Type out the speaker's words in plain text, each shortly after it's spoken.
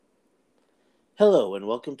Hello, and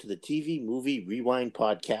welcome to the TV Movie Rewind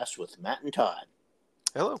podcast with Matt and Todd.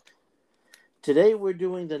 Hello. Today we're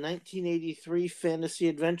doing the 1983 fantasy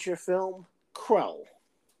adventure film, Krull.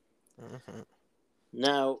 Mm-hmm.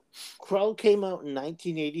 Now, Krull came out in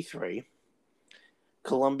 1983.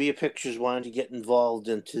 Columbia Pictures wanted to get involved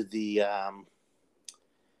into the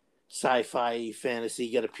sci-fi fantasy,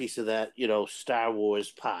 get a piece of that, Star Wars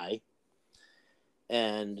pie.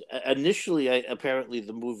 And initially, apparently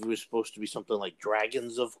the movie was supposed to be something like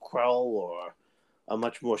Dragons of Krull or a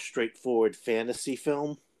much more straightforward fantasy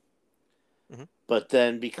film. Mm-hmm. But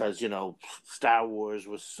then, because Star Wars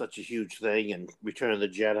was such a huge thing, and Return of the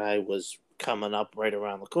Jedi was coming up right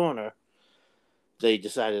around the corner, they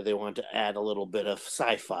decided they wanted to add a little bit of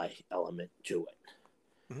sci-fi element to it.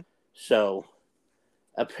 Mm-hmm. So,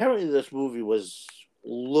 apparently, this movie was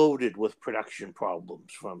loaded with production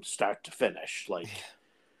problems from start to finish.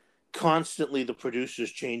 Constantly the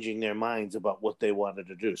producers changing their minds about what they wanted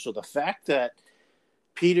to do. So the fact that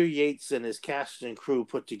Peter Yates and his cast and crew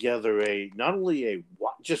put together not only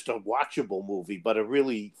just a watchable movie, but a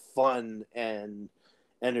really fun and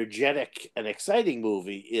energetic and exciting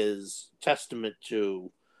movie is testament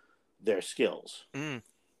to their skills.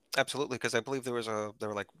 Absolutely, because I believe there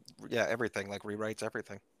were everything, like rewrites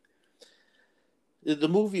everything. The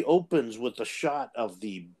movie opens with a shot of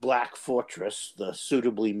the Black Fortress, the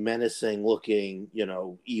suitably menacing looking,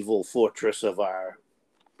 evil fortress of our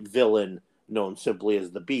villain known simply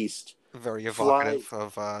as the Beast. Very Fly. evocative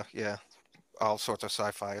of all sorts of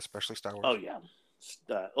sci-fi, especially Star Oh Wars. yeah,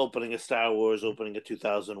 opening of Star Wars, opening of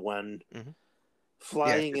 2001, Mm-hmm. Yeah,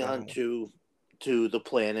 flying 2001. onto to the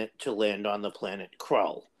planet to land on the planet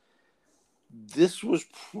Krull. This was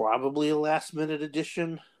probably a last minute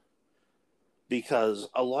addition because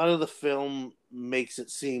a lot of the film makes it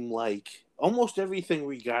seem like almost everything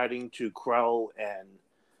regarding to Krull and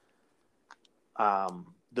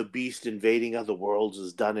the Beast invading other worlds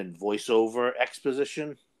is done in voiceover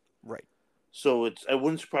exposition. Right. So it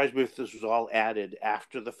wouldn't surprise me if this was all added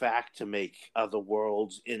after the fact to make other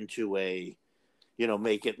worlds into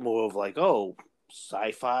make it more of like, oh,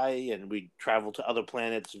 sci-fi, and we travel to other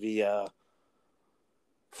planets via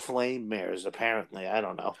flame mares. Apparently, I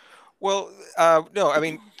don't know. Well, no, I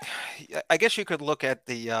mean, I guess you could look at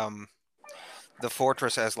the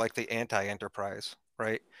fortress as like the anti-Enterprise,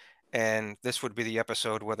 right? And this would be the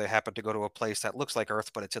episode where they happen to go to a place that looks like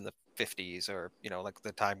Earth, but it's in the 50s, or like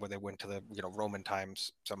the time where they went to the Roman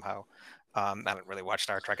times somehow. I don't really watch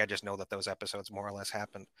Star Trek. I just know that those episodes more or less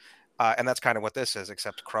happened, and that's kind of what this is.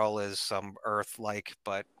 Except Krull is some Earth-like,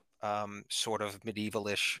 but sort of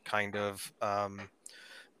medievalish kind of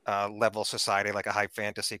level society, like a high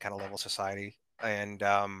fantasy kind of level society, and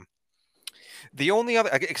the only other,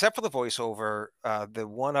 except for the voiceover, the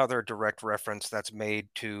one other direct reference that's made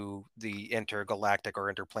to the intergalactic or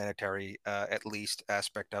interplanetary, at least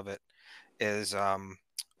aspect of it, is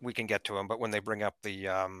we can get to them, but when they bring up the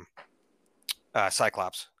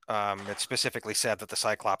Cyclops, it's specifically said that the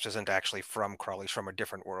Cyclops isn't actually from Krull, he's from a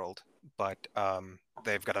different world, but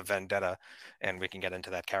they've got a vendetta, and we can get into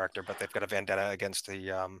that character, but they've got a vendetta against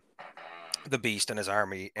the Beast and his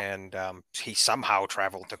army, and he somehow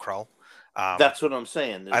traveled to Krull. That's what I'm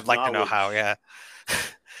saying. I'd There's like to know how, knowledge.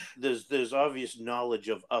 yeah. There's obvious knowledge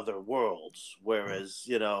of other worlds, whereas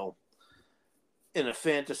in a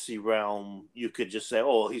fantasy realm, you could just say,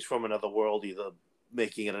 "Oh, he's from another world," either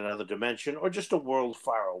making it another dimension or just a world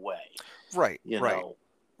far away. Right, You right, know,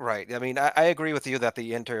 right. I mean, I agree with you that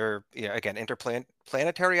the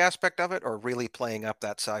interplanetary aspect of it, or really playing up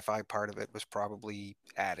that sci-fi part of it, was probably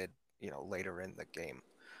added, later in the game.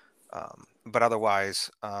 But otherwise,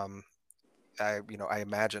 I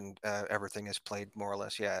imagine everything is played more or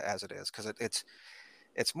less, yeah, as it is, because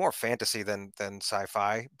it's more fantasy than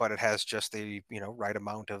sci-fi, but it has just the right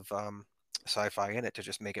amount of sci-fi in it to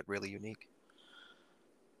just make it really unique.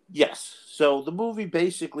 yes. So the movie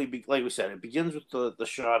basically, like we said, it begins with the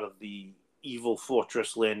shot of the evil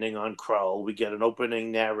fortress landing on Krull. We get an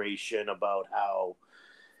opening narration about how,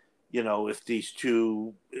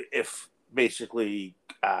 if basically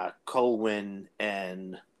Colwyn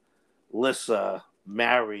and Lissa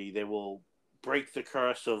marry, they will break the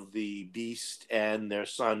curse of the beast, and their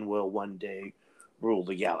son will one day rule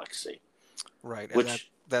the galaxy. Right, and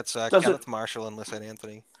Which that's doesn't Kenneth Marshall and Lysette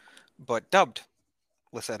Anthony, but dubbed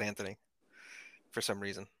Lysette Anthony for some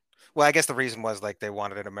reason. Well, I guess the reason was like they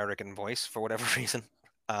wanted an American voice for whatever reason,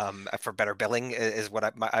 for better billing is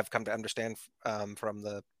what I've come to understand from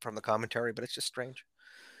the commentary. But it's just strange.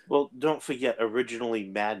 Well, don't forget, originally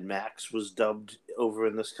Mad Max was dubbed over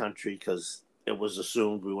in this country because it was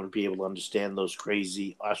assumed we wouldn't be able to understand those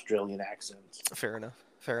crazy Australian accents. Fair enough.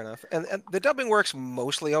 Fair enough. And the dubbing works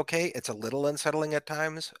mostly okay. It's a little unsettling at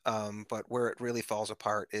times, but where it really falls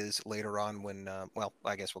apart is later on when, well,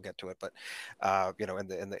 I guess we'll get to it, but you know,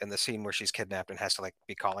 in the scene where she's kidnapped and has to like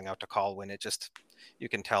be calling out to Colwyn, it just you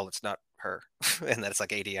can tell it's not her, and that it's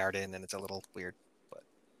like ADR'd in, and it's a little weird, but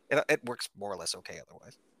it works more or less okay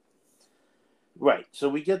otherwise. Right. So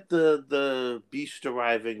we get the beast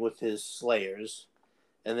arriving with his slayers,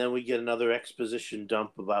 and then we get another exposition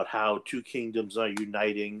dump about how two kingdoms are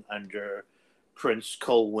uniting under Prince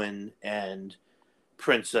Colwyn and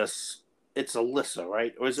Princess. It's Alyssa,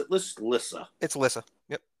 right? Or is it Lissa? It's Lissa.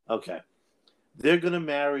 Yep. Okay. They're going to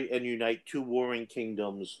marry and unite two warring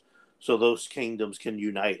kingdoms so those kingdoms can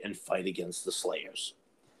unite and fight against the Slayers.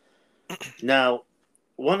 Now,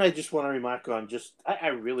 one I just want to remark on, I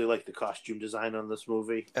really like the costume design on this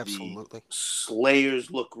movie. Absolutely. The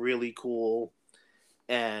Slayers look really cool,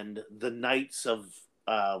 and the knights of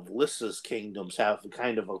Lissa's kingdoms have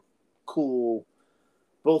kind of a cool,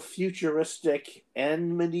 both futuristic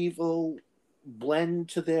and medieval blend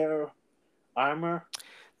to their armor.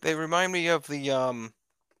 They remind me of like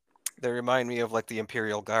the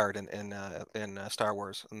Imperial Guard in Star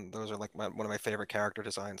Wars, and those are like one of my favorite character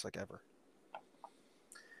designs like ever.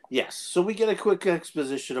 Yes, so we get a quick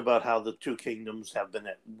exposition about how the two kingdoms have been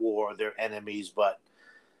at war, they're enemies, but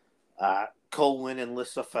Colwyn and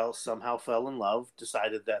Lissa somehow fell in love,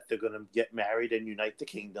 decided that they're going to get married and unite the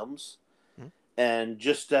kingdoms. Mm-hmm. And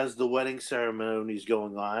just as the wedding ceremony is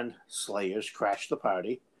going on, Slayers crash the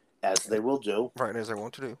party, as they will do. Right, as they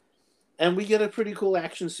want to do. And we get a pretty cool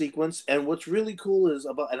action sequence. And what's really cool is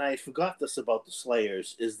and I forgot this about the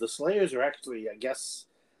Slayers, is the Slayers are actually, I guess,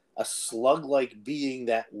 a slug-like being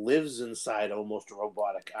that lives inside almost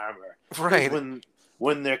robotic armor. Right.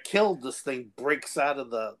 When they're killed, this thing breaks out of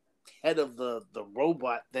the head of the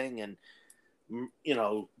robot thing and, you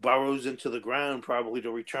know, burrows into the ground, probably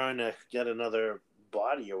to return to get another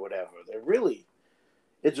body or whatever.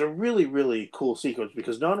 It's a really, really cool sequence,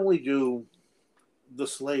 because not only do the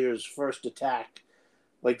Slayers first attack,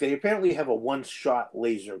 like they apparently have a one-shot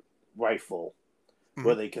laser rifle, mm-hmm.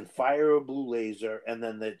 where they can fire a blue laser and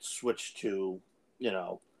then they switch to, you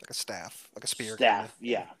know, like a staff, like a spear. Staff,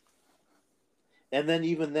 yeah. And then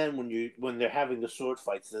even then, when they're having the sword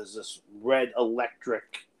fights, there's this red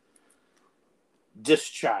electric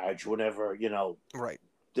discharge whenever, you know, right,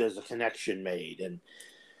 there's a connection made. And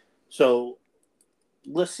so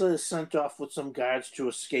Lissa is sent off with some guards to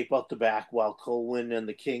escape out the back while Colwyn and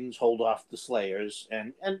the Kings hold off the Slayers.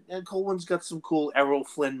 And Colwyn's got some cool Errol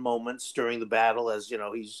Flynn moments during the battle, as, you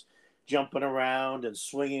know, he's jumping around and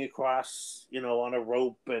swinging across, you know, on a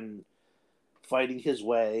rope and fighting his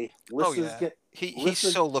way. He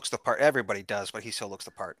so looks the part. Everybody does, but he so looks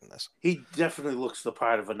the part in this. He definitely looks the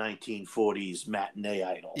part of a 1940s matinee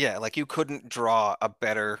idol. Yeah, like you couldn't draw a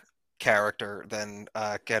better character than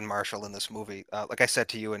Ken Marshall in this movie. Like I said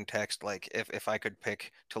to you in text, like if I could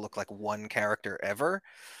pick to look like one character ever,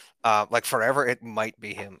 like forever, it might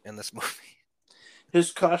be him in this movie.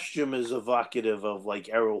 His costume is evocative of like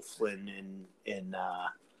Errol Flynn in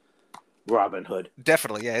Robin Hood.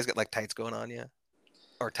 Definitely, yeah. He's got like tights going on, yeah.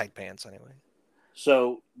 Or tight pants, anyway.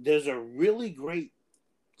 So there's a really great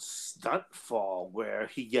stunt fall where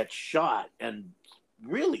he gets shot and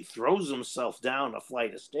really throws himself down a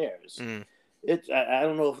flight of stairs. Mm. I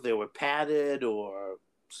don't know if they were padded or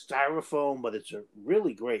styrofoam, but it's a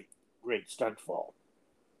really great stunt fall.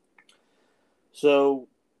 So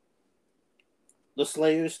the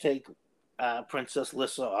Slayers take Princess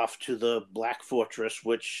Lissa off to the Black Fortress,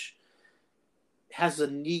 which has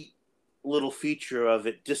a neat little feature of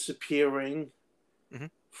it disappearing, mm-hmm.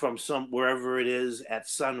 from wherever it is at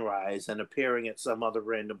sunrise and appearing at some other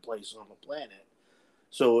random place on the planet.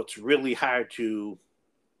 So it's really hard to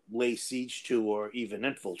lay siege to or even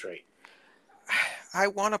infiltrate.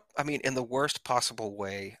 In the worst possible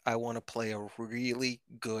way, I want to play a really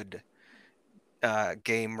good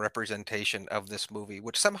game representation of this movie,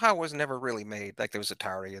 which somehow was never really made. Like there was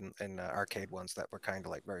Atari and arcade ones that were kind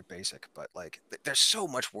of like very basic, but like there's so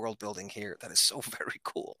much world building here that is so very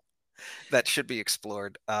cool that should be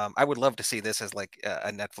explored. I would love to see this as like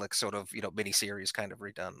a Netflix sort of, you know, mini series kind of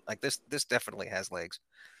redone. Like this definitely has legs.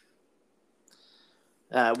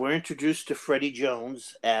 We're introduced to Freddie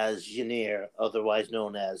Jones as Ynir, otherwise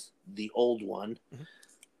known as the Old One, mm-hmm.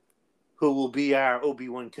 who will be our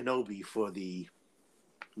Obi-Wan Kenobi for the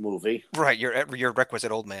movie. Right, your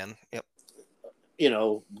requisite old man. Yep. You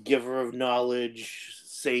know, giver of knowledge,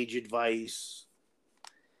 sage advice.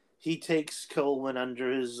 He takes Colwyn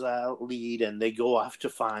under his lead, and they go off to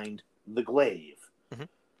find the glaive, mm-hmm.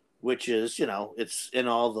 which is, you know, it's in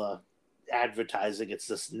all the advertising. It's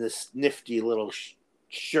this nifty little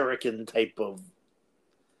shuriken type of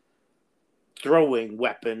throwing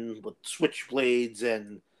weapon with switchblades,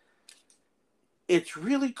 and it's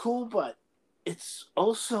really cool, but it's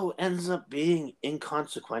also ends up being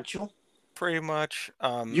inconsequential. Pretty much.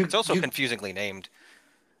 It's You also you confusingly named.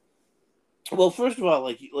 Well, first of all,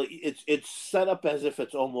 like it's set up as if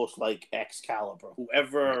it's almost like Excalibur. Right.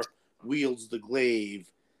 Whoever wields the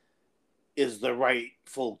glaive is the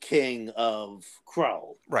rightful king of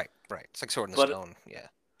Krull. Right. Right. It's like Sword in the But Stone. Yeah.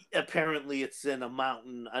 apparently, it's in a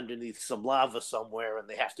mountain underneath some lava somewhere, and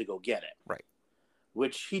they have to go get it. Right.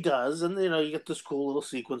 Which he does, and you get this cool little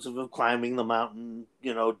sequence of him climbing the mountain,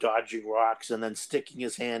 dodging rocks, and then sticking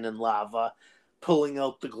his hand in lava, pulling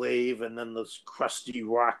out the glaive, and then this crusty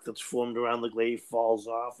rock that's formed around the glaive falls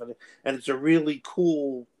off, and it's a really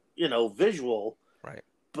cool, visual. Right.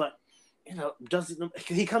 But doesn't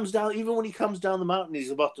he comes down even when he comes down the mountain,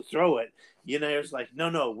 he's about to throw it. It's like,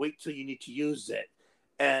 no, wait till you need to use it,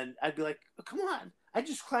 and I'd be like, oh, come on. I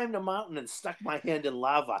just climbed a mountain and stuck my hand in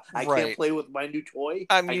lava. I can't Right. play with my new toy.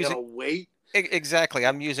 I'm I using gotta wait. exactly.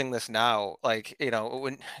 I'm using this now. Like,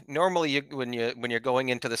 when normally when you're going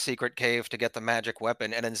into the secret cave to get the magic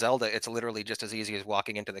weapon, and in Zelda, it's literally just as easy as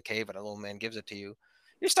walking into the cave and a little man gives it to you.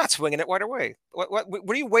 You start swinging it right away. What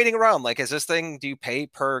are you waiting around? Like, is this thing? Do you pay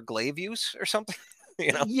per glaive use or something?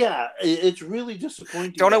 you know, Yeah, it's really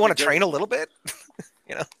disappointing don't I that he want to does. train a little bit?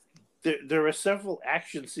 you know, There are several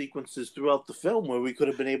action sequences throughout the film where we could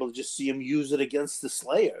have been able to just see him use it against the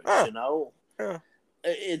Slayers. oh, yeah.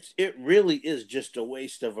 It really is just a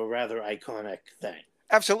waste of a rather iconic thing.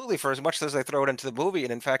 Absolutely, for as much as they throw it into the movie,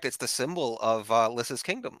 and in fact, it's the symbol of Lys's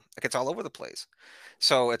kingdom. Like, it's all over the place,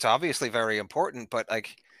 so it's obviously very important. But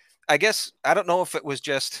like, I guess I don't know if it was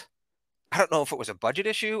just I don't know if it was a budget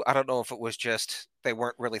issue. I don't know if it was just they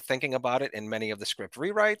weren't really thinking about it in many of the script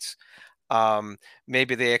rewrites.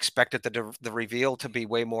 Maybe they expected the reveal to be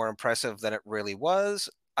way more impressive than it really was.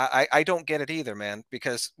 I don't get it either, man.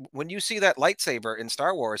 Because when you see that lightsaber in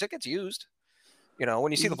Star Wars, it gets used.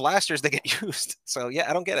 When you see the blasters, they get used. So yeah,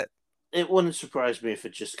 I don't get it. It wouldn't surprise me if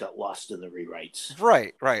it just got lost in the rewrites.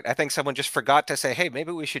 Right, right. I think someone just forgot to say, "Hey,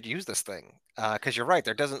 maybe we should use this thing." Because you're right,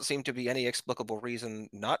 there doesn't seem to be any explicable reason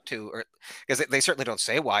not to, or because they certainly don't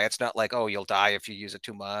say why. It's not like, "Oh, you'll die if you use it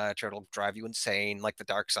too much, or it'll drive you insane, like the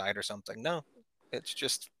dark side or something." No, it's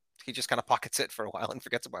just he just kind of pockets it for a while and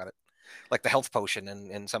forgets about it, like the health potion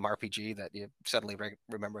in some RPG that you suddenly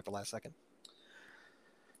remember at the last second.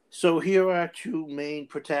 So here our two main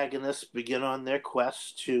protagonists begin on their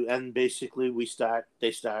quest and basically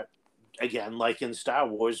they start again, like in Star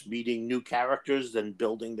Wars, meeting new characters and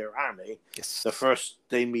building their army. Yes. The first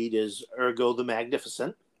they meet is Ergo the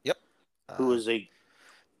Magnificent. Yep. Who is a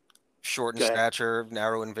short in stature,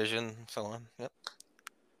 narrow in vision, so on. Yep.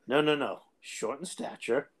 No. Short in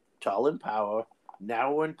stature, tall in power,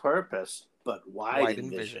 narrow in purpose, but wide in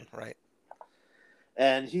vision. Right.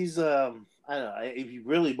 And he's I don't know. He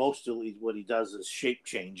really mostly what he does is shape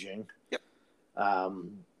changing. Yep.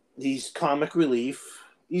 He's comic relief.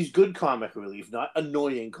 He's good comic relief, not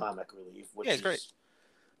annoying comic relief. He's great.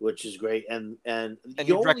 Which is great, and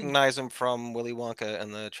you recognize him from Willy Wonka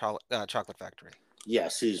and the Chocolate Factory.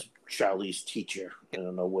 Yes, he's Charlie's teacher. I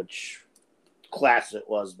don't know which class it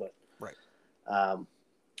was, but right.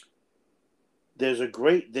 There's a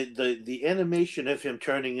great the animation of him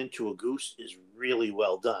turning into a goose is really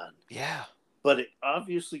well done. Yeah, but it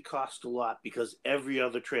obviously cost a lot because every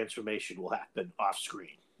other transformation will happen off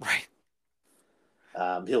screen. Right.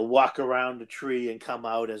 He'll walk around a tree and come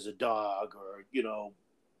out as a dog, or you'll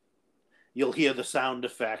hear the sound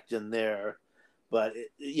effect in there. But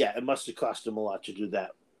it must have cost him a lot to do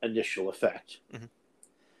that initial effect.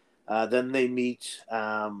 Mm-hmm. Then they meet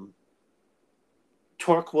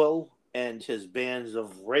Torquil and his bands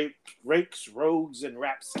of rakes, rogues, and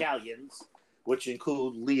rapscallions, which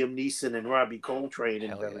include Liam Neeson and Robbie Coltrane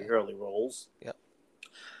in very early roles. Yep.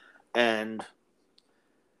 And,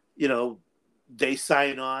 they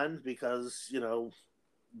sign on because,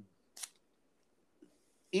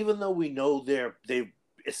 even though we know they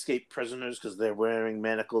escaped prisoners because they're wearing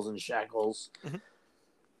manacles and shackles, mm-hmm.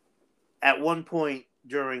 At one point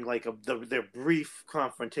during their brief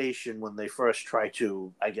confrontation when they first try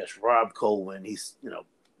to, I guess, rob Colwyn, he's,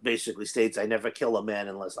 basically states, "I never kill a man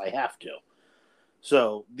unless I have to."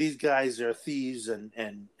 So these guys are thieves and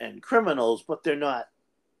criminals, but they're not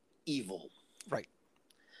evil. Right.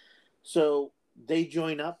 So they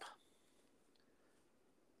join up.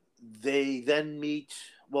 They then meet.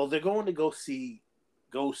 Well, they're going to go see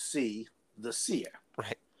the Seer.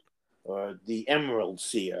 Right. Or the Emerald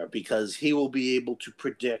Seer, because he will be able to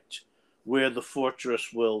predict where the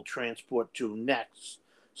fortress will transport to next,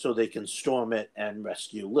 so they can storm it and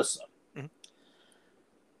rescue Lissa. Mhm.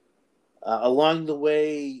 Along the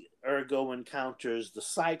way, Ergo encounters the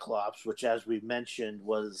Cyclops, which, as we mentioned,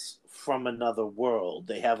 was from another world.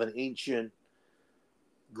 They have an ancient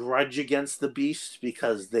grudge against the Beast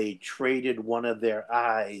because they traded one of their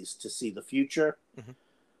eyes to see the future. Mhm.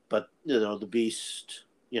 But, the Beast,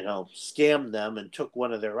 scammed them and took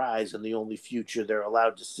one of their eyes, and the only future they're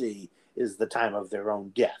allowed to see is the time of their own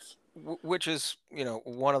death. Which is,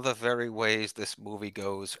 one of the very ways this movie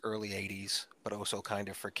goes early 80s, but also kind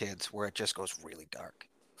of for kids, where it just goes really dark.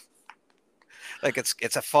 Like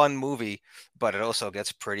it's a fun movie, but it also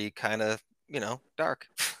gets pretty kind of, dark.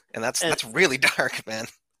 And that's really dark, man.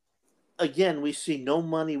 Again, we see no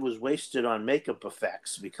money was wasted on makeup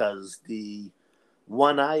effects because the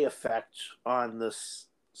one eye effect on this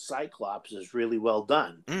Cyclops is really well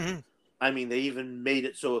done. Mm-hmm. I mean, they even made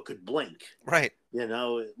it so it could blink. Right.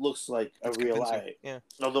 It looks like That's a real convincing. eye. Yeah.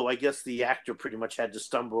 Although I guess the actor pretty much had to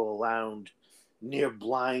stumble around near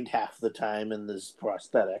blind half the time in this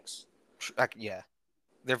prosthetics. Yeah.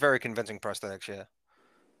 They're very convincing prosthetics, yeah.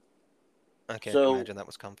 I can't So imagine that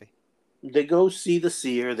was comfy. they go see the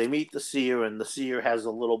seer. They meet the seer, and the seer has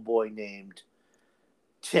a little boy named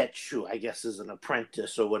Titch, who I guess is an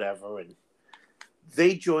apprentice or whatever. And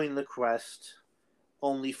they join the quest,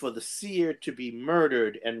 only for the seer to be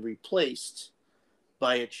murdered and replaced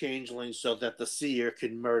by a changeling so that the seer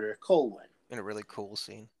can murder Colwyn. In a really cool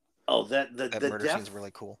scene. Oh, the murder death, scene's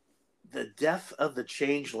really cool. The death of the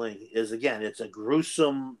changeling is, again, it's a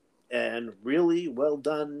gruesome and really well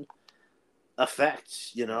done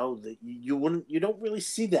effect. You don't really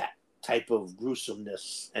see that type of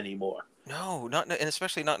gruesomeness anymore. No, and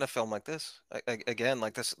especially not in a film like this. Again,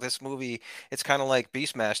 like this movie, it's kind of like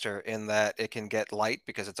Beastmaster in that it can get light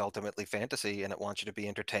because it's ultimately fantasy and it wants you to be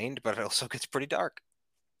entertained, but it also gets pretty dark.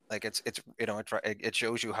 Like it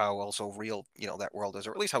shows you how also real that world is,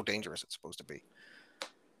 or at least how dangerous it's supposed to be.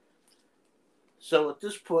 So at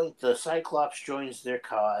this point, the Cyclops joins their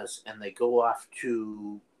cause, and they go off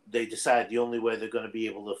to. They decide the only way they're going to be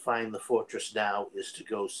able to find the fortress now is to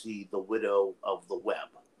go see the Widow of the Web.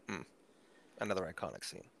 Another iconic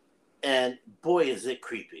scene. And boy, is it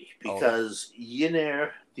creepy, because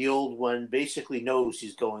Ynir, the old one, basically knows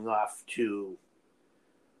he's going off to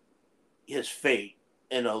his fate.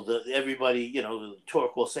 Everybody,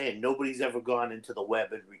 Torquil saying nobody's ever gone into the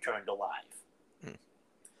web and returned alive.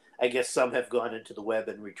 I guess some have gone into the web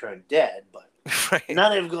and returned dead, but right.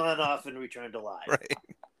 None have gone off and returned alive.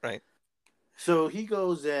 Right. So he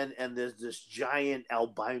goes in, and there's this giant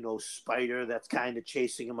albino spider that's kind of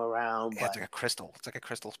chasing him around. Yeah, it's like a crystal. It's like a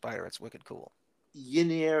crystal spider. It's wicked cool.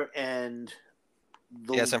 Ynir and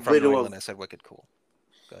the Yes, I'm from New England. I said wicked cool.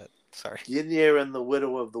 Go ahead. Sorry. Ynir and the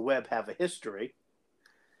Widow of the Web have a history,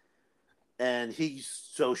 and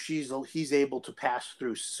he's able to pass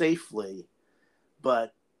through safely,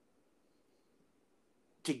 but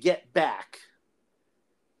to get back,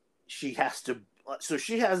 she has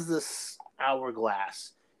this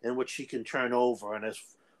hourglass in which she can turn over, and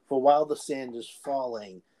while the sand is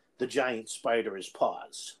falling, the giant spider is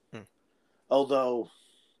paused. Although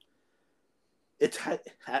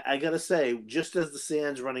I gotta say, just as the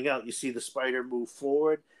sand's running out, you see the spider move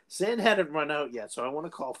forward. Sand hadn't run out yet, so I want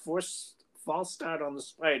to call false start on the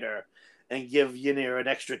spider and give Ynir an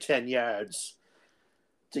extra 10 yards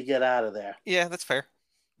to get out of there. Yeah, that's fair.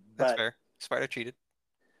 That's fair. Spider cheated.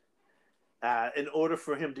 In order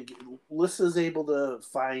for him to Lissa's able to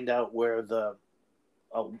find out where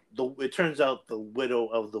it turns out the Widow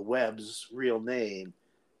of the Web's real name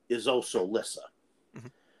is also Lissa,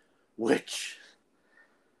 which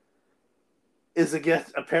is, again,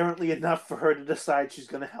 apparently enough for her to decide she's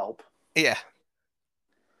going to help. Yeah.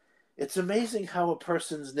 It's amazing how a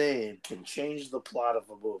person's name can change the plot of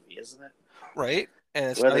a movie, isn't it? Right. And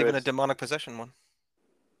it's not even a demonic possession one.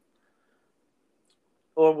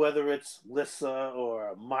 Or whether it's Lissa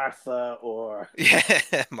or Martha or...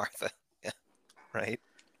 Yeah, Martha. Yeah, right.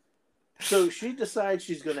 So she decides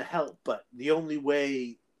she's going to help, but the only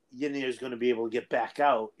way Ynir is going to be able to get back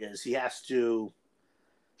out is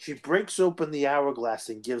she breaks open the hourglass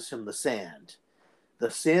and gives him the sand.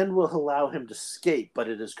 The sand will allow him to escape, but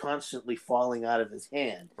it is constantly falling out of his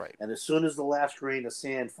hand. Right. And as soon as the last grain of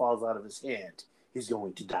sand falls out of his hand, he's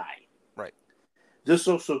going to die. Right. This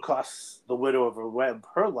also costs the Widow of the Web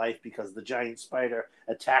her life because the giant spider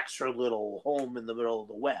attacks her little home in the middle of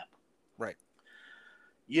the web. Right.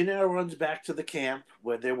 Ynir runs back to the camp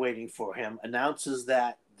where they're waiting for him, announces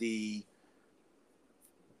that the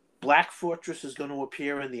Black Fortress is going to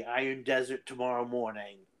appear in the Iron Desert tomorrow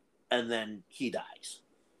morning, and then he dies.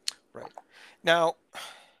 Right. Now,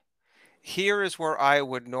 Here is where I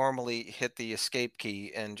would normally hit the escape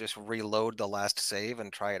key and just reload the last save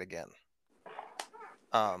and try it again.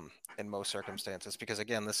 In most circumstances, because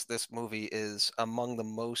again, this movie is among the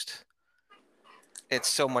most. It's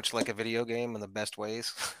so much like a video game in the best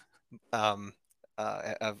ways.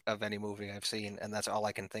 Of any movie I've seen, and that's all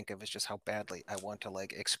I can think of is just how badly I want to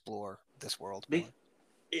like explore this world more.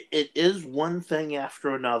 It is one thing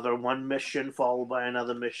after another, one mission followed by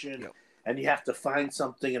another mission, Yep. and you have to find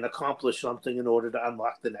something and accomplish something in order to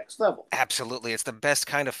unlock the next level. Absolutely, it's the best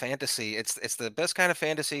kind of fantasy. It's the best kind of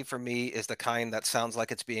fantasy for me is the kind that sounds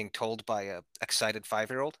like it's being told by a excited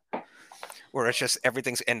 5-year-old, where it's just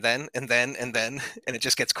everything's and then and then and then, and it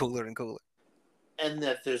just gets cooler and cooler. And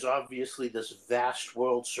that there's obviously this vast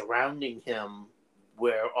world surrounding him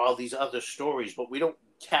where all these other stories, but we don't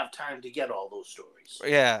have time to get all those stories.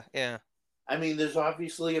 Yeah, yeah. I mean, there's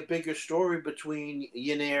obviously a bigger story between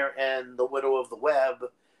Ynir and the Widow of the Web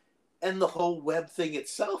and the whole web thing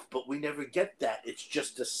itself, but we never get that. It's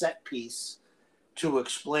just a set piece to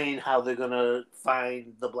explain how they're going to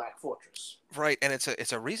find the Black Fortress. Right, and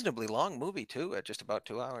it's a reasonably long movie too, at just about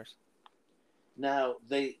 2 hours. Now,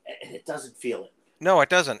 it doesn't feel it. No, it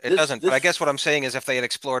doesn't. It doesn't. But I guess what I'm saying is if they had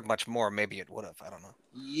explored much more, maybe it would have. I don't know.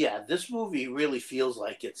 Yeah, this movie really feels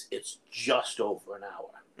like it's just over an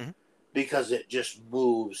hour. Mm-hmm. Because it just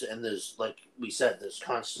moves, and there's, like we said, there's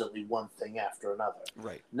constantly one thing after another.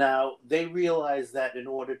 Right. Now, they realize that in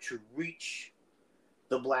order to reach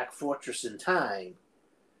the Black Fortress in time,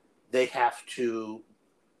 they have to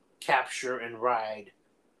capture and ride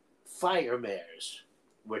fire mares,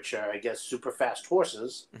 which are, I guess, super fast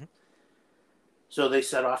horses. Mm-hmm. So they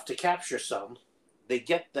set off to capture some. They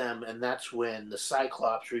get them, and that's when the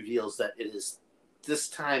Cyclops reveals that it is this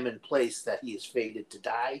time and place that he is fated to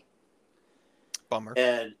die. Bummer.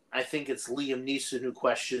 And I think it's Liam Neeson who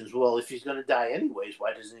questions, well, if he's going to die anyways,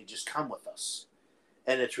 why doesn't he just come with us?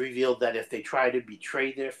 And it's revealed that if they try to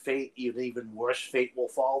betray their fate, even worse fate will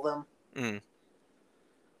fall them. Mm.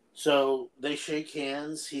 So they shake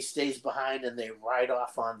hands. He stays behind, and they ride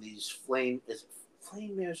off on these flame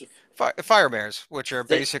mares? Fire mares, which are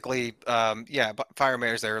basically, fire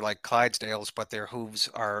mares. They're like Clydesdales, but their hooves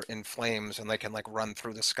are in flames, and they can like run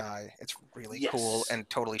through the sky. It's really cool, and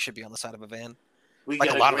totally should be on the side of a van.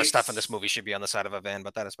 Like a lot of the stuff in this movie should be on the side of a van,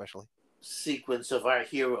 but that especially. Sequence of our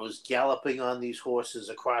heroes galloping on these horses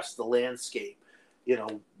across the landscape,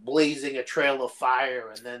 blazing a trail of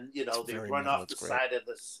fire, and then they run off the side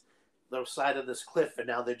of this cliff, and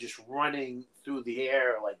now they're just running through the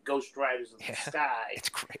air like Ghost Riders in the sky. It's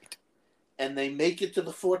great. And they make it to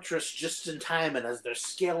the fortress just in time, and as they're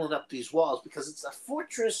scaling up these walls, because it's a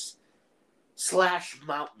fortress /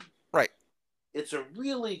 mountain. Right. It's a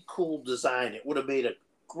really cool design. It would have made a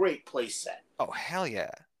great play set. Oh, hell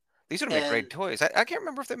yeah. These would have made great toys. I can't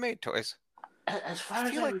remember if they made toys. As far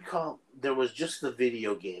as I recall, there was just the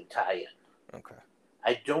video game tie-in. Okay.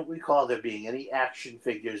 I don't recall there being any action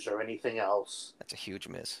figures or anything else. That's a huge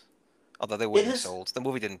miss. Although they wouldn't have sold. The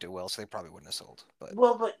movie didn't do well, so they probably wouldn't have sold.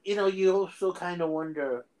 But you also kind of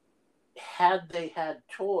wonder, had they had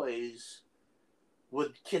toys,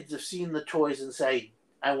 would kids have seen the toys and say,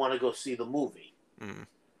 I want to go see the movie? Mm.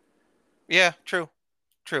 Yeah, true.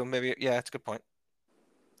 Maybe, yeah, that's a good point.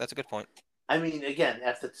 That's a good point. I mean, again,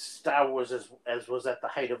 after Star Wars as was at the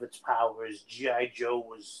height of its powers, G.I. Joe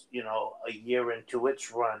was, a year into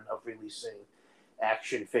its run of releasing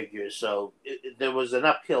action figures. So there was an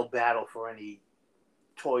uphill battle for any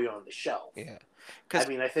toy on the shelf. Yeah. I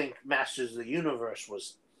mean, I think Masters of the Universe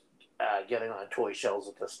was getting on toy shelves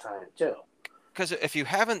at this time, too. Because if you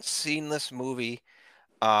haven't seen this movie,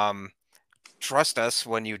 trust us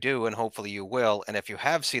when you do, and hopefully you will. And if you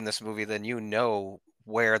have seen this movie, then you know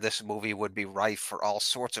where this movie would be rife for all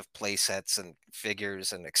sorts of play sets and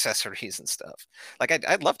figures and accessories and stuff. Like,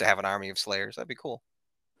 I'd love to have an army of Slayers. That'd be cool.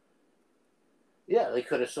 Yeah, they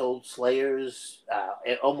could have sold Slayers.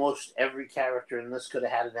 Almost every character in this could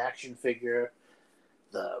have had an action figure.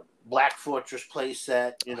 The Black Fortress play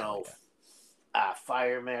set,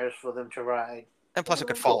 fire mares for them to ride. And plus it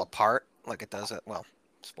could fall apart like it does at,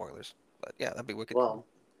 spoilers. But yeah, that'd be wicked. Well,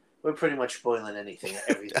 we're pretty much spoiling anything,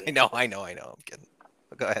 everything. I know. I'm kidding.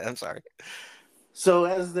 Go ahead. I'm sorry. So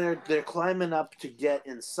as they're climbing up to get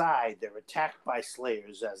inside, they're attacked by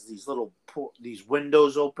Slayers as these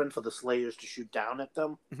windows open for the Slayers to shoot down at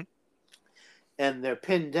them. Mm-hmm. And they're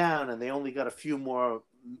pinned down, and they only got a few more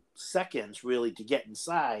seconds really to get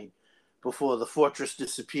inside before the fortress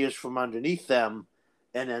disappears from underneath them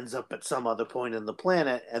and ends up at some other point in the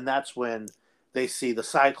planet. And that's when they see the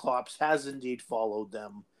Cyclops has indeed followed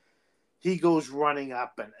them. He goes running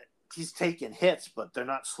up, and he's taking hits, but they're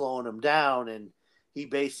not slowing him down. And he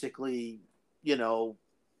basically, you know,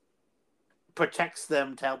 protects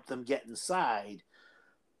them to help them get inside,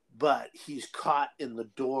 but he's caught in the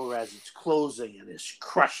door as it's closing and is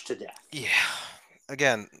crushed to death. Yeah.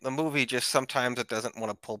 Again, the movie just sometimes it doesn't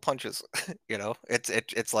want to pull punches.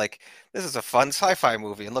 It's like this is a fun sci-fi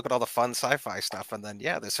movie, and look at all the fun sci-fi stuff, and then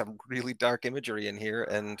yeah, there's some really dark imagery in here,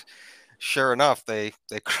 and sure enough, they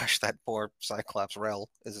crushed that poor Cyclops. Rel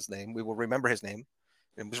is his name. We will remember his name.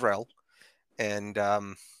 It was Rel, and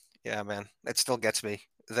yeah, man, it still gets me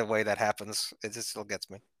the way that happens. It just still gets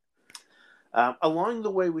me. Along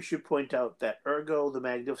the way, we should point out that Ergo the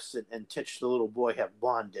Magnificent and Titch the Little Boy have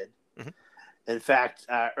bonded. Mm-hmm. In fact,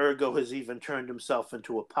 Ergo has even turned himself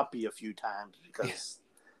into a puppy a few times because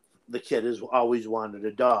the kid has always wanted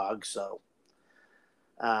a dog. So,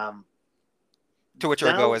 to which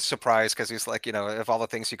Ergo is surprised because he's like, of all the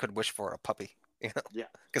things you could wish for, a puppy, yeah,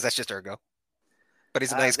 because that's just Ergo. But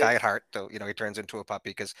he's a nice guy at heart, so he turns into a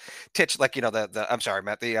puppy because Titch, like the I'm sorry,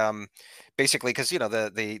 Matt, basically because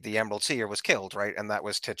the Emerald Seer was killed, right, and that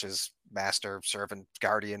was Titch's master, servant,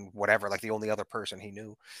 guardian, whatever, like the only other person he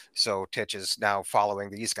knew. So Titch is now following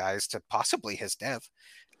these guys to possibly his death,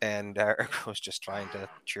 and Ergo's just trying to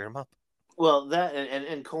cheer him up. Well, that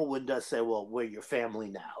and Colwyn does say, "Well, we're your family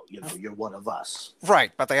now. You're one of us."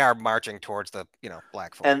 Right, but they are marching towards the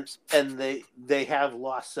Black Forest, and they have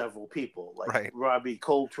lost several people. Like right. Robbie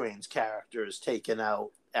Coltrane's character is taken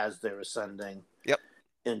out as they're ascending. Yep.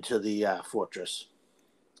 Into the fortress.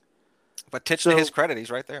 But Titch, to his credit, he's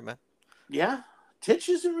right there, man. Yeah, Titch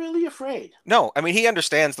isn't really afraid. No, I mean he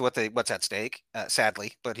understands what's at stake,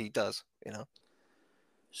 sadly, but he does,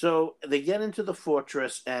 So they get into the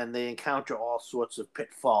fortress and they encounter all sorts of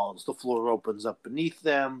pitfalls. The floor opens up beneath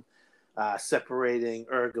them, separating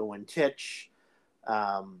Ergo and Titch.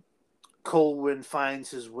 Colwyn finds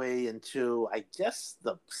his way into, I guess,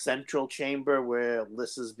 the central chamber where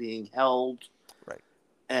Lyssa's being held. Right.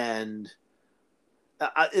 And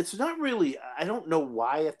it's not really, I don't know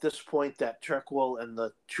why at this point that Turquil and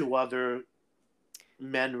the two other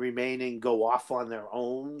men remaining go off on their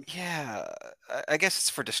own. Yeah, I guess it's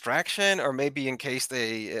for distraction, or maybe in case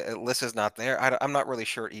Lyssa's not there. I'm not really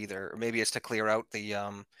sure either. Or maybe it's to clear out the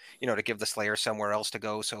to give the Slayer somewhere else to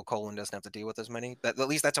go, so Colwyn doesn't have to deal with as many. At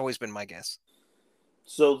least that's always been my guess.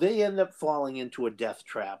 So they end up falling into a death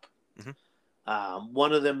trap. Mm-hmm.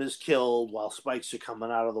 One of them is killed while spikes are coming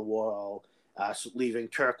out of the wall, leaving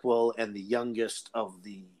Turquil and the youngest of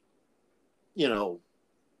the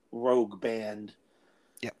rogue band.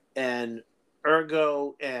 And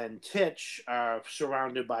Ergo and Titch are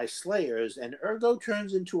surrounded by Slayers, and Ergo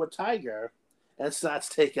turns into a tiger and starts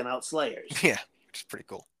taking out Slayers. Yeah, which is pretty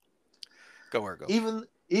cool. Go Ergo.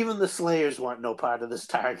 Even the Slayers want no part of this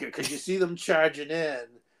tiger because you see them charging in,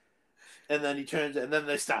 and then he turns, and then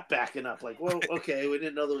they stop backing up. Like, well, okay, we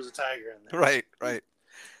didn't know there was a tiger in there. Right.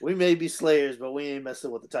 We may be Slayers, but we ain't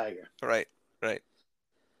messing with the tiger. Right.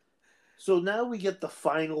 So now we get the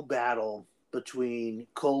final battle between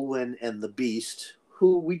Colwyn and the Beast,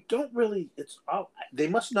 who we don't really. They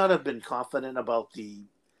must not have been confident about the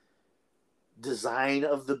design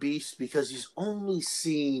of the Beast because he's only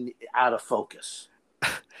seen out of focus.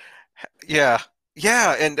 Yeah,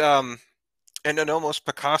 and in an almost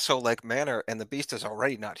Picasso-like manner, and the Beast is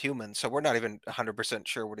already not human, so we're not even 100%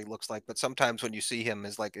 sure what he looks like. But sometimes when you see him,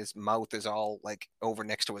 is like his mouth is all like over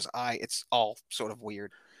next to his eye. It's all sort of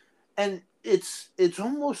weird. And it's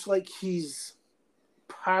almost like he's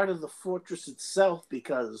part of the fortress itself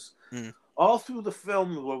because all through the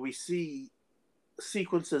film where we see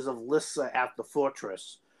sequences of Lyssa at the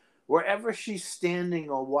fortress, wherever she's standing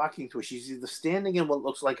or walking through, she's either standing in what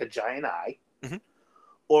looks like a giant eye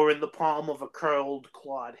or in the palm of a curled,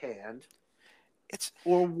 clawed hand,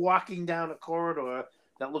 or walking down a corridor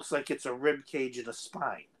that looks like it's a rib cage and a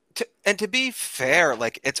spine. To be fair,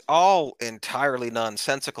 like it's all entirely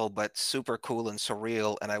nonsensical, but super cool and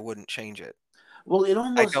surreal, and I wouldn't change it. Well,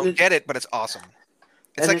 I don't get it, but it's awesome.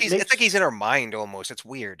 It's like he's in her mind almost. It's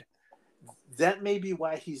weird. That may be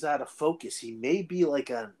why he's out of focus. He may be like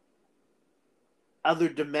an other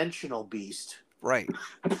dimensional beast, right?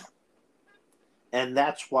 And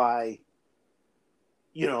that's why,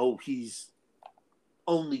 he's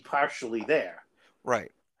only partially there,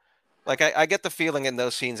 right? Like I get the feeling in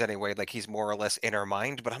those scenes anyway, like he's more or less in her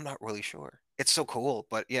mind, but I'm not really sure. It's so cool,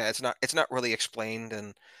 but yeah, it's not really explained,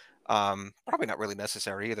 and probably not really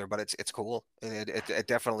necessary either. But it's cool. It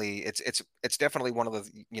definitely it's definitely one of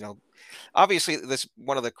the obviously this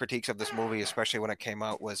one of the critiques of this movie, especially when it came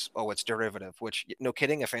out, was it's derivative. Which no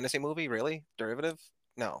kidding, a fantasy movie really derivative?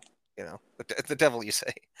 No, the devil you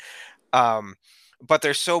say. but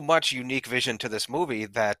there's so much unique vision to this movie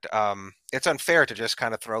that it's unfair to just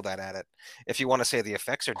kind of throw that at it. If you want to say the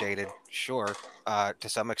effects are dated, sure, to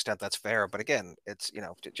some extent that's fair. But again, it's, you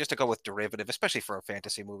know, just to go with derivative, especially for a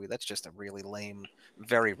fantasy movie, that's just a really lame,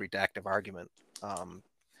 very reductive argument.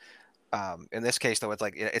 In this case, though, it's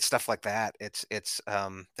like it's stuff like that. There's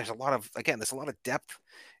a lot of, again, there's a lot of depth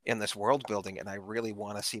in this world building, and I really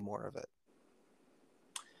want to see more of it.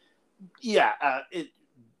 Yeah,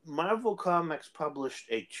 Marvel Comics published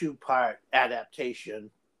a 2-part adaptation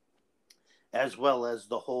as well as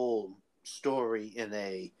the whole story in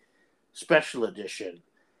a special edition.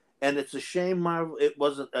 And it's a shame Marvel, it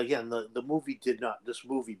wasn't, again, the movie did not, this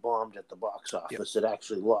movie bombed at the box office. Yep. It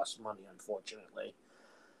actually lost money, unfortunately.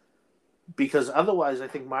 Because otherwise, I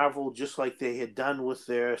think Marvel, just like they had done with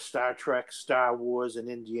their Star Trek, Star Wars, and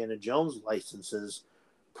Indiana Jones licenses,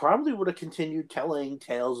 probably would have continued telling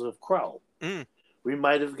tales of Krull. We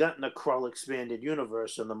might have gotten a Krull expanded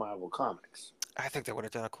universe in the Marvel Comics. I think they would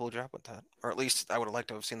have done a cool job with that. Or at least I would have liked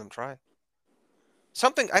to have seen them try.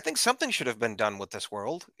 I think something should have been done with this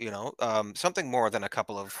world, you know, something more than a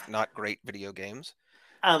couple of not great video games.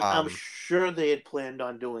 I'm sure they had planned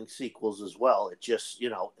on doing sequels as well. It just, you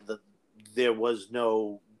know, there was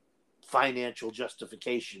no financial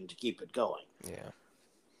justification to keep it going. Yeah.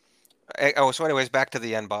 So anyways, back to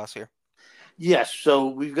the end boss here. Yes, so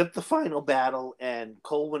we've got the final battle, and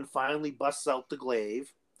Colwyn finally busts out the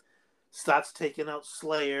glaive, starts taking out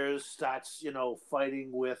Slayers, starts, you know,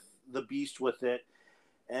 fighting with the beast with it,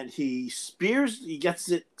 and he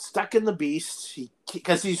gets it stuck in the beast,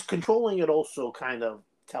 because he's controlling it also kind of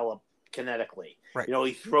telekinetically. Right. You know,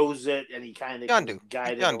 he throws it, and he kind of can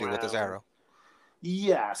guide it around. With his arrow.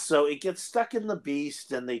 Yeah, so it gets stuck in the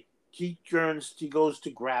beast, and he goes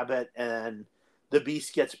to grab it, and the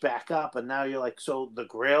beast gets back up, and now you're like, so the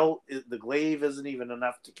glaive isn't even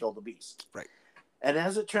enough to kill the beast. Right. And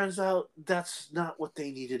as it turns out, that's not what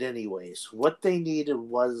they needed anyways. What they needed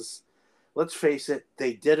was, let's face it,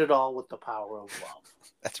 they did it all with the power of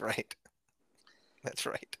love. That's right. That's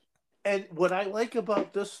right. And what I like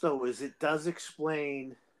about this, though, is it does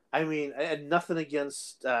explain, I mean, I had nothing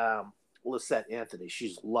against Lisette Anthony.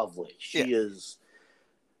 She's lovely. She's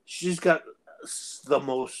got the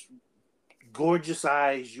most gorgeous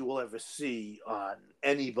eyes you will ever see on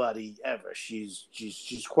anybody ever.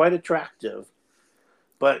 She's quite attractive,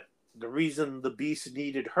 but the reason the beast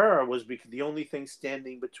needed her was because the only thing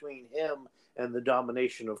standing between him and the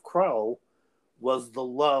domination of Krull was the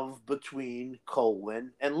love between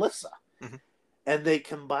Colwyn and Lyssa. Mm-hmm. And they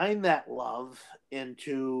combine that love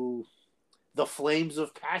into the flames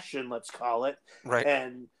of passion, let's call it. Right.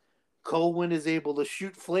 And Colwyn is able to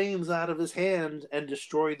shoot flames out of his hand and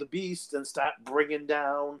destroy the beast and start bringing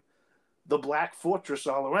down the Black Fortress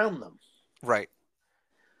all around them. Right.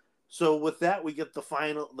 So with that, we get the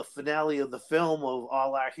finale of the film of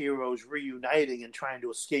all our heroes reuniting and trying to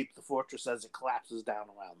escape the fortress as it collapses down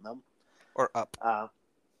around them. Or up.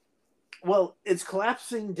 Well, it's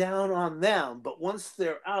collapsing down on them, but once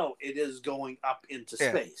they're out, it is going up into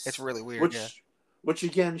space. It's really weird, which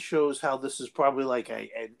again shows how this is probably like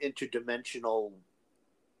an interdimensional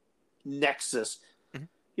nexus. Mm-hmm.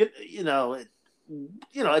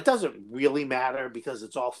 It doesn't really matter because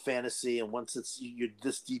it's all fantasy, and once you're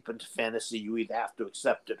this deep into fantasy, you either have to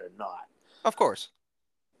accept it or not. Of course.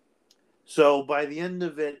 So by the end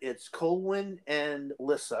of it, it's Colwyn and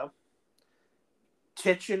Lyssa,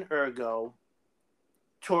 Titch and Ergo,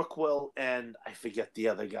 Torquil, and I forget the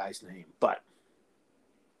other guy's name, but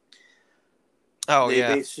they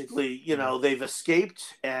basically, they've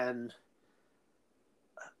escaped, and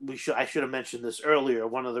I should have mentioned this earlier.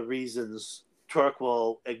 One of the reasons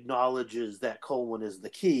Torquil acknowledges that Colwyn is the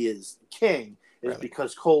king is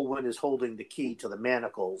because Colwyn is holding the key to the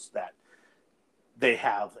manacles that they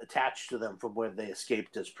have attached to them from where they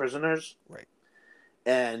escaped as prisoners. Right.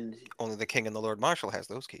 And only the king and the Lord Marshal has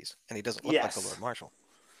those keys, and he doesn't look like the Lord Marshal.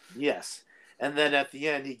 Yes. And then at the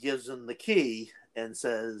end, he gives him the key and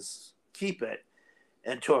says, keep it.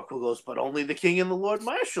 And Torquil goes, but only the king and the Lord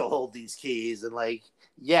Marshal hold these keys. And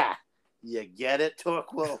yeah, you get it,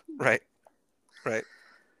 Torquil? Right.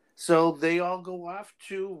 So they all go off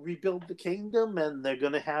to rebuild the kingdom, and they're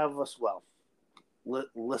going to have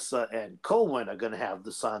Lyssa and Colwyn are going to have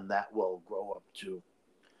the son that will grow up to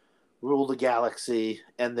rule the galaxy,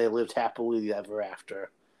 and they lived happily ever after.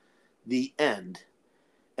 The end.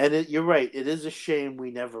 And you're right, it is a shame we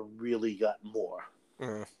never really got more.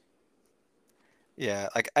 Yeah,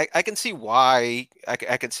 I can see why I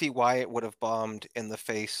can see why it would have bombed in the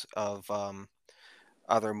face of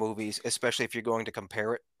other movies, especially if you're going to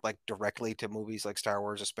compare it directly to movies like Star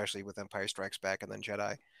Wars, especially with Empire Strikes Back and then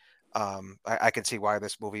Jedi. I can see why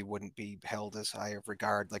this movie wouldn't be held as high of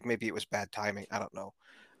regard. Like maybe it was bad timing. I don't know.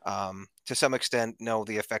 To some extent, no,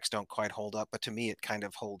 the effects don't quite hold up, but to me, it kind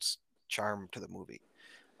of holds charm to the movie.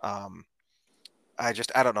 Um, I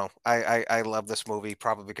don't know. I love this movie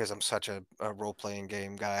probably because I'm such a role playing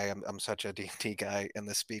game guy. I'm such a D&D guy, and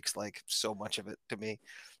this speaks like so much of it to me,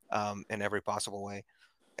 in every possible way.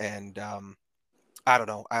 And I don't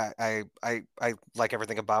know. I like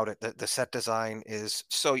everything about it. The set design is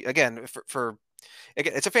so again for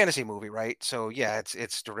again, it's a fantasy movie, right? So yeah,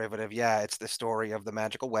 it's derivative. Yeah, it's the story of the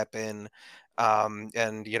magical weapon, and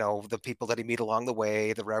the people that he meet along the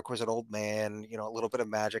way, the requisite old man, a little bit of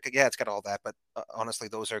magic. Yeah, it's got all that, but honestly,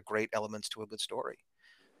 those are great elements to a good story.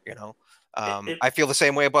 You know, It, I feel the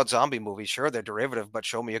same way about zombie movies. Sure, they're derivative, but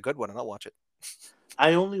show me a good one and I'll watch it.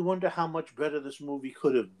 I only wonder how much better this movie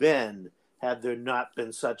could have been had there not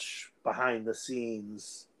been such behind the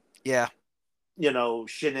scenes, Yeah,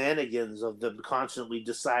 shenanigans of them constantly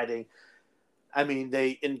deciding. I mean,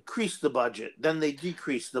 they increased the budget, then they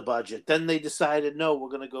decreased the budget, then they decided, no, we're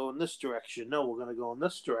going to go in this direction, no, we're going to go in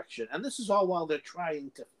this direction. And this is all while they're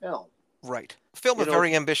trying to film. right. Film a You know,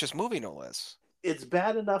 very ambitious movie, no less. it's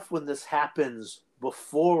bad enough when this happens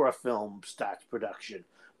before a film starts production,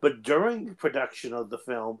 but during production of the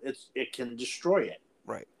film, it can destroy it.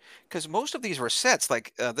 Right. Because most of these were sets.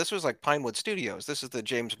 Like this was like Pinewood Studios. This is the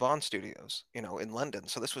James Bond Studios, in London.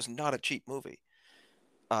 So this was not a cheap movie.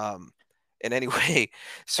 Um, in any way.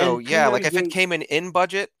 So And yeah, Peter like if it Yates came in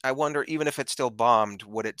budget, I wonder even if it still bombed,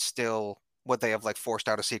 would they have like forced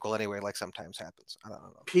out a sequel anyway, like sometimes happens? I don't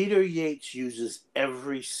know. Peter Yates uses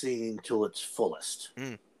every scene to its fullest.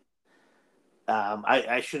 Mm,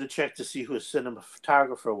 I should have checked to see who his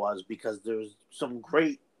cinematographer was because there's some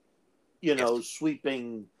great, yes.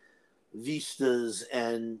 sweeping vistas,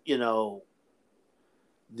 and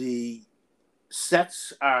the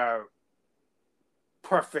sets are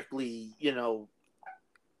perfectly,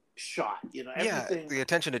 shot. Yeah, Everything, the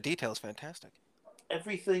attention to detail is fantastic.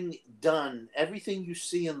 everything done, everything you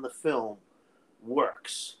see in the film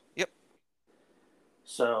works. Yep.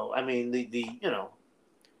 So I mean,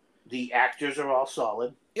 the actors are all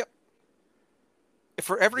solid. Yep.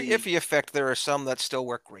 For every The iffy effect, there are some that still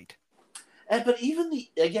work great. But even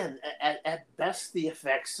again, at best, the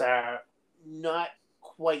effects are not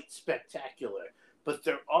quite spectacular, but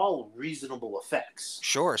they're all reasonable effects.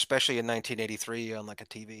 Sure, especially in 1983 on like a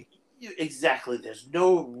TV. Exactly. There's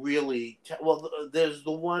no really well. There's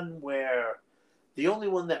the one where the only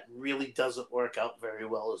one that really doesn't work out very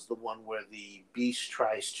well is the one where the Beast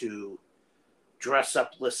tries to dress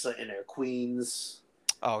up Lissa in her queens.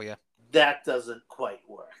 Oh yeah. That doesn't quite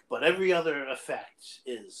work, but every other effect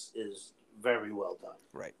is very well done.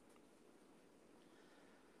 Right.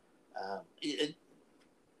 Um, it,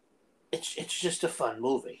 it's just a fun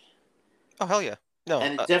movie, Oh hell yeah. No,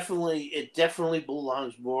 and it definitely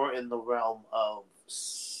belongs more in the realm of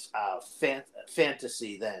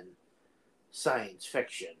fantasy than science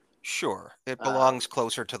fiction. sure. It Um, belongs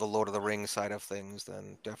closer to the Lord of the Rings side of things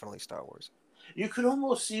than definitely Star Wars. you could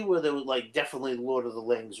almost see where there was like definitely Lord of the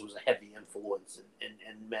Rings was a heavy influence in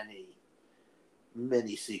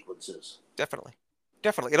many sequences. Definitely.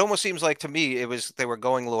 Definitely. It almost seems like to me it was they were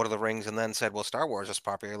going Lord of the Rings and then said, well, Star Wars is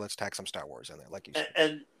popular. Let's tack some Star Wars in there, like you And, said.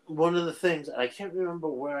 and one of the things I can't remember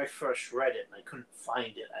where I first read it, and I couldn't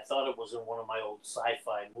find it. I thought it was in one of my old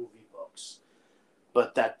sci-fi movie books,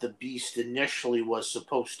 but that the beast initially was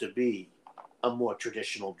supposed to be a more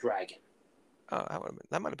traditional dragon. Oh,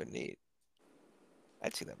 that might have been neat.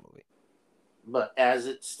 I'd see that movie. But as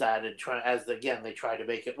it started, again they tried to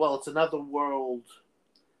make it, well, it's another world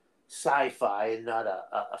sci-fi and not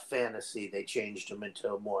a fantasy. They changed him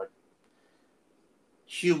into a more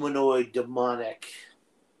humanoid, demonic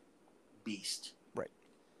beast. Right.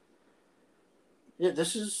 Yeah,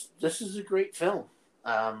 this is a great film.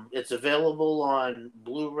 It's available on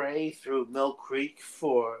Blu-ray through Mill Creek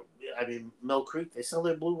Mill Creek. They sell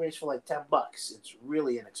their Blu-rays for like $10. It's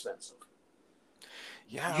really inexpensive.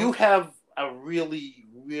 Yeah. You have a really,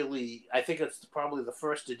 really, I think it's probably the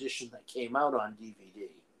first edition that came out on DVD.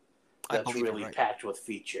 I That's believe you're really right. packed with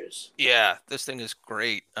features. Yeah, this thing is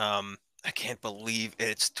great. I can't believe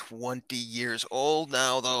it's 20 years old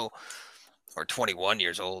now, though, or 21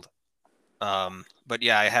 years old. But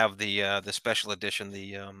yeah, I have the special edition,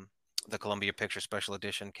 the Columbia Picture Special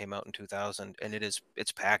Edition came out in 2000, and it's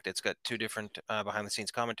packed. It's got two different behind the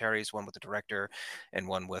scenes commentaries, one with the director, and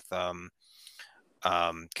one with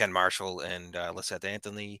Ken Marshall and Lysette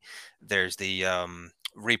Anthony. There's the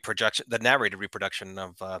reproduction, the narrated reproduction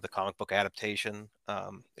of the comic book adaptation.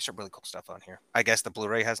 There's some really cool stuff on here. I guess the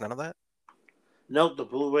Blu-ray has none of that. No, the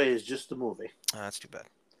Blu-ray is just the movie. That's too bad.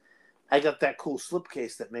 I got that cool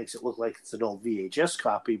slipcase that makes it look like it's an old VHS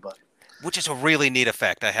copy, but which is a really neat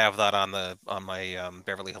effect. I have that on my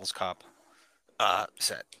Beverly Hills Cop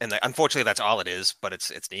set, and unfortunately that's all it is, but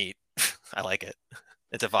it's neat. I like it.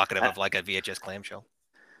 It's evocative of like a VHS clamshell.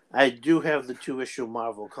 I do have the 2-issue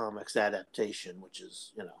Marvel Comics adaptation, which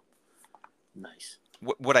is, nice.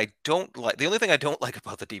 What I don't like, the only thing I don't like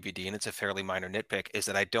about the DVD, and it's a fairly minor nitpick, is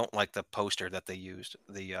that I don't like the poster that they used,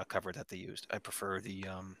 the cover that they used. I prefer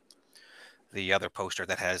the other poster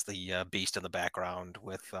that has the Beast in the background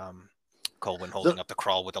with Colwyn holding up the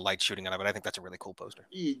crawl with the light shooting on it. But I think that's a really cool poster.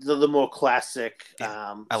 The more classic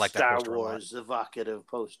I like that Star poster Wars evocative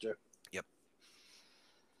poster. Yep.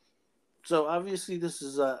 So obviously this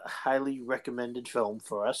is a highly recommended film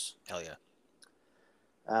for us. Hell yeah.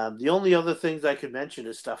 The only other things I could mention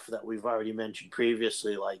is stuff that we've already mentioned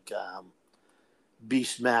previously, like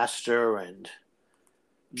Beastmaster and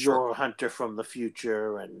Your Hunter from the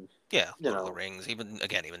Future, and Lord of the Rings,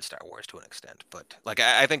 even Star Wars to an extent. But like,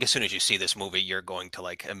 I think as soon as you see this movie, you're going to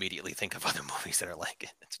like immediately think of other movies that are like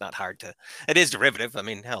it. It's not hard to. It is derivative. I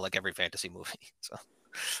mean, hell, like every fantasy movie. So,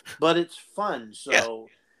 but it's fun. So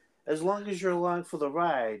as long as you're along for the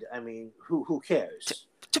ride, I mean, who cares?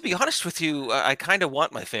 To be honest with you, I kind of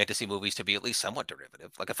want my fantasy movies to be at least somewhat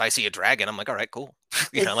derivative. Like if I see a dragon, I'm like, all right, cool.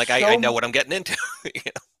 I know what I'm getting into.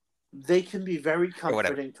 They can be very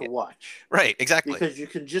comforting to watch. Right, exactly. Because you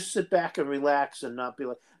can just sit back and relax and not be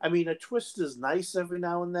like, I mean, a twist is nice every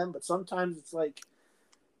now and then, but sometimes it's like,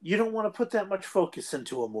 you don't want to put that much focus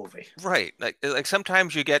into a movie. Right. Like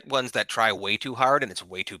sometimes you get ones that try way too hard and it's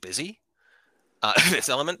way too busy. This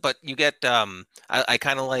element, but you get, I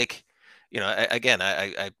kind of like,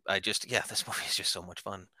 I just, this movie is just so much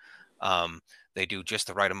fun. They do just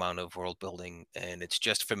the right amount of world building, and it's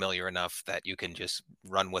just familiar enough that you can just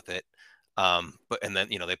run with it. And then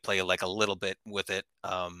they play like a little bit with it.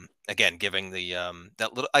 Again, giving the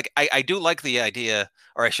that little, like I do like the idea,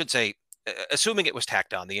 or I should say, assuming it was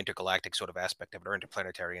tacked on, the intergalactic sort of aspect of it, or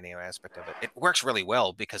interplanetary aspect of it, it works really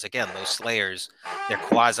well because again, those Slayers, their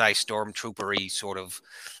quasi stormtroopery sort of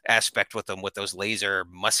aspect with them, with those laser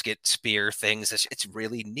musket spear things, it's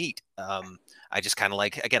really neat. I just kind of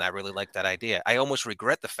like, again, I really like that idea. I almost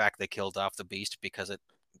regret the fact they killed off the Beast because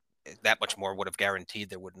that much more would have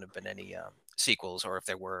guaranteed there wouldn't have been any sequels, or if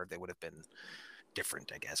there were, they would have been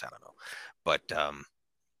different, I guess. I don't know. But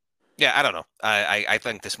I don't know. I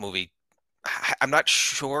think this movie, I'm not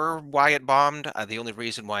sure why it bombed. The only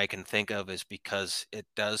reason why I can think of is because it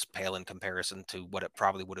does pale in comparison to what it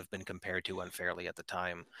probably would have been compared to unfairly at the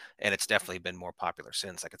time. And it's definitely been more popular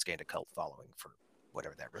since. Like, it's gained a cult following for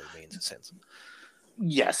whatever that really means since.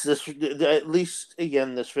 Yes, at least,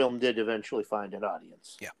 again, this film did eventually find an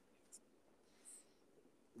audience. Yeah.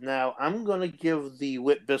 Now, I'm going to give the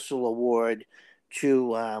Whit Bissell Award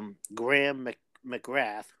to Graham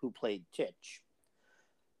McGrath, who played Titch.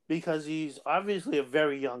 Because he's obviously a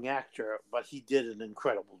very young actor, but he did an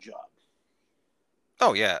incredible job.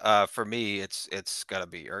 Oh yeah, for me, it's got to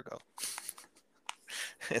be Ergo.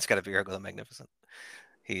 It's got to be Ergo the Magnificent.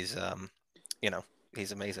 He's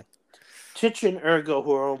he's amazing. Titch and Ergo,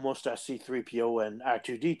 who are almost our C-3PO and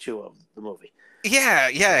R2-D2 of the movie. Yeah,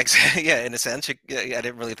 exactly. Yeah, in a sense, I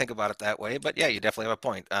didn't really think about it that way, but yeah, you definitely have a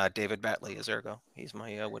point. David Batley is Ergo. He's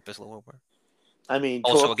my Whit Bissell Award. I mean,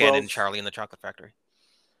 also Torque again Wells, in Charlie and the Chocolate Factory.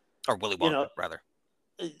 Or Willy Wonka, rather.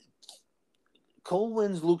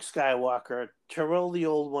 Colwyn's Luke Skywalker. Terrell, the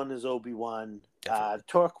old one, is Obi-Wan.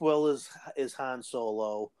 Torquil is Han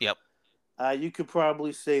Solo. Yep. You could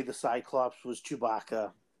probably say the Cyclops was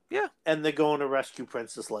Chewbacca. Yeah. And they're going to rescue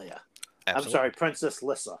Princess Leia. Absolutely. I'm sorry, Princess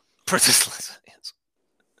Lissa. Princess Lissa, yes.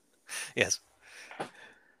 Yes.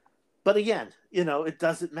 But again, it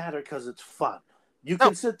doesn't matter because it's fun. You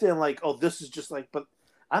can sit there and like, oh, this is just like, but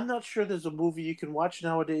I'm not sure there's a movie you can watch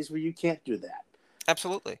nowadays where you can't do that.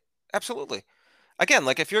 Absolutely. Again,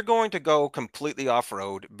 like if you're going to go completely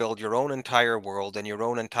off-road, build your own entire world and your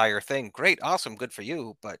own entire thing, great, awesome, good for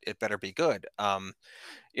you, but it better be good.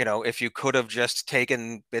 If you could have just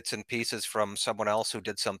taken bits and pieces from someone else who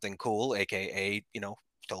did something cool, aka,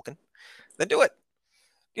 Tolkien, then do it.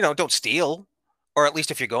 Don't steal. Or at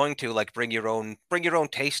least if you're going to, like, bring your own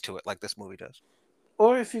taste to it, like this movie does.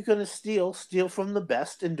 Or if you're going to steal from the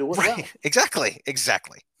best and do it well. Exactly.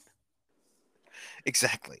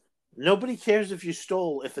 Nobody cares if you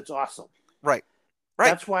stole if it's awesome. Right.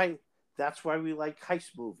 That's why we like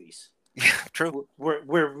heist movies. Yeah, true.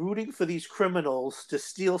 We're rooting for these criminals to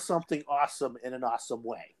steal something awesome in an awesome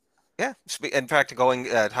way. Yeah. In fact,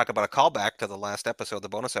 talk about a callback to the last episode, the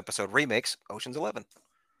bonus episode remakes, Ocean's 11.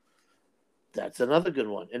 That's another good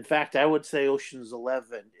one. In fact, I would say Ocean's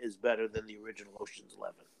 11 is better than the original Ocean's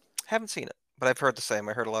 11. Haven't seen it, but I've heard the same.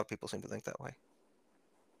 I heard a lot of people seem to think that way.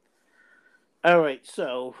 All right,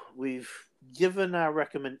 so we've given our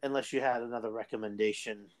unless you had another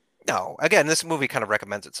recommendation. No, again, this movie kind of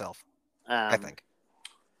recommends itself, I think.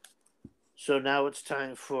 So now it's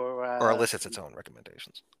time for or elicits its own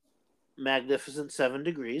recommendations. Magnificent Seven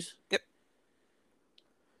Degrees. Yep.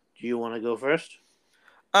 Do you want to go first?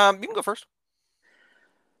 You can go first.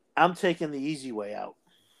 I'm taking the easy way out.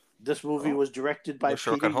 This movie was directed by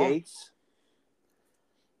Peter Yates.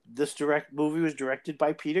 This movie was directed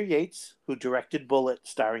by Peter Yates, who directed Bullitt,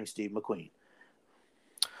 starring Steve McQueen.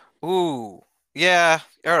 Ooh, yeah.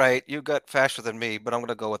 All right, you got faster than me, but I'm going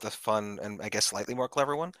to go with a fun and I guess slightly more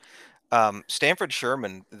clever one. Stanford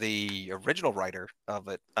Sherman, the original writer of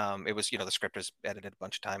it, it was, the script was edited a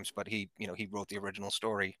bunch of times, but he wrote the original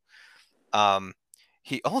story.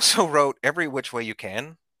 He also wrote Every Which Way You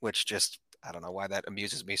Can, which just, I don't know why that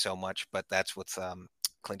amuses me so much, but that's with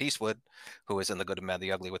Clint Eastwood, who is in The Good, the Bad,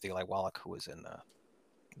 the Ugly with Eli Wallach, who was in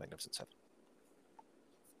Magnificent Seven.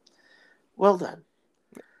 Well done.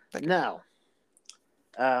 Now,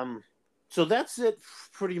 so that's it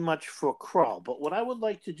pretty much for Crawl. But what I would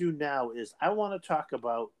like to do now is I want to talk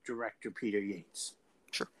about director Peter Yates.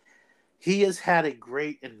 Sure. He has had a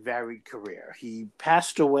great and varied career. He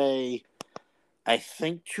passed away, I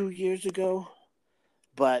think, 2 years ago,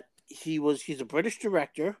 but he's a British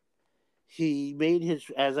director. He made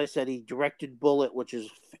as I said, he directed Bullitt, which is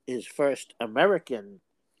his first American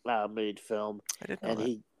made film. I didn't know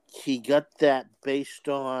that. He got that based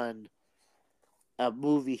on a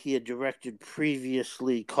movie he had directed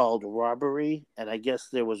previously called Robbery, and I guess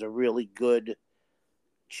there was a really good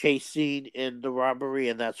chase scene in The Robbery,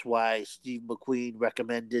 and that's why Steve McQueen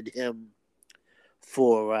recommended him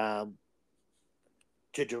to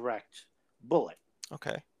direct Bullitt.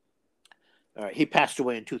 Okay. All right. He passed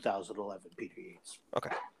away in 2011, Peter Yates. Okay.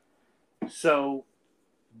 So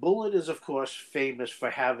Bullitt is, of course, famous for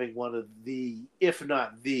having one of the, if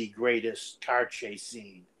not the greatest car chase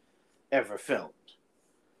scene ever filmed.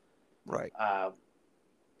 Right.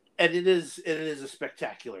 And it is a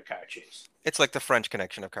spectacular car chase. It's like the French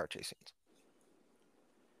Connection of car chase scenes.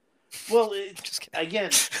 Well, just kidding.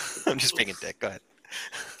 Again, I'm just being a dick. Go ahead.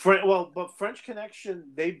 But French Connection,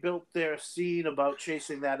 they built their scene about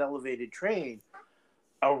chasing that elevated train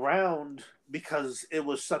around because it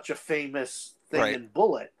was such a famous thing in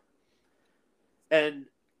Bullitt. And,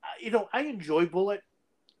 I enjoy Bullitt.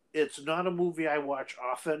 It's not a movie I watch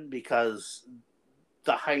often because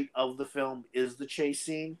the height of the film is the chase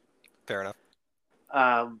scene. Fair enough.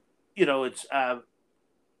 It's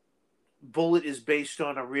Bullitt is based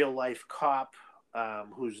on a real life cop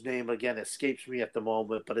whose name again escapes me at the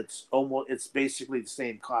moment, but it's basically the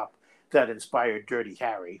same cop that inspired Dirty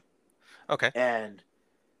Harry. Okay. And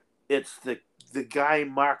it's the guy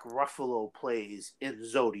Mark Ruffalo plays in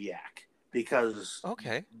Zodiac because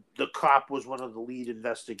the cop was one of the lead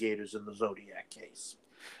investigators in the Zodiac case.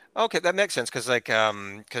 Okay, that makes sense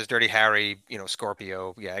because Dirty Harry,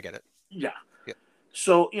 Scorpio. Yeah, I get it. Yeah.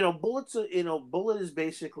 So Bullitt is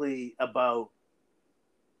basically about.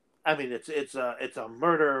 I mean, it's a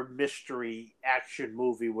murder mystery action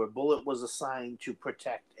movie where Bullitt was assigned to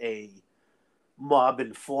protect a mob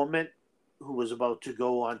informant who was about to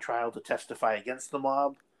go on trial to testify against the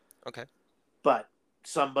mob. Okay. But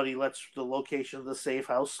somebody lets the location of the safe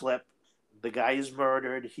house slip. The guy is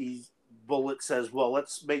murdered. Bullitt says, well,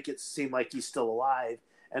 let's make it seem like he's still alive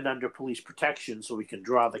and under police protection so we can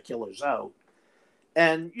draw the killers out.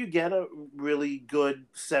 And you get a really good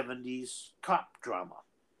 70s cop drama.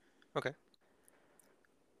 Okay.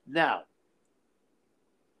 Now,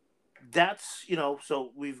 that's,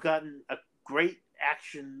 so we've gotten a great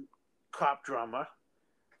action cop drama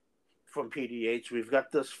from Peter Yates. We've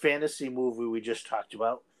got this fantasy movie we just talked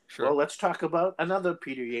about. Sure. Well, let's talk about another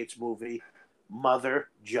Peter Yates movie, Mother,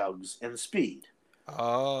 Jugs, and Speed.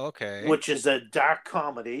 Oh, okay. Which is a dark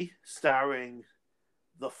comedy starring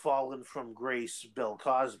the fallen from grace Bill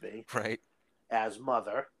Cosby. Right. As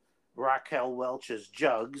Mother, Raquel Welch as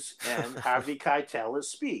Jugs, and Harvey Keitel as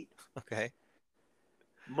Speed. Okay.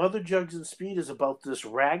 Mother, Jugs, and Speed is about this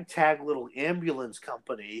ragtag little ambulance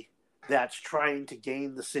company that's trying to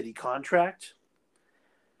gain the city contract.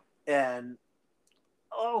 And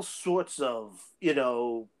all sorts of,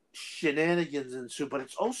 shenanigans ensue, but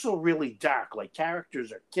it's also really dark. Like,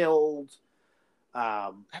 characters are killed.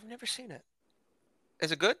 I've never seen it.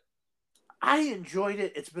 Is it good? I enjoyed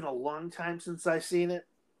it. It's been a long time since I've seen it.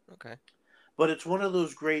 Okay. But it's one of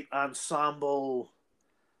those great ensemble.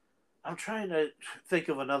 I'm trying to think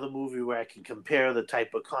of another movie where I can compare the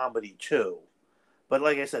type of comedy to. But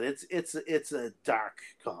like I said, it's a dark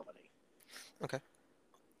comedy. Okay.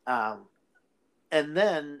 And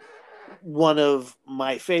then one of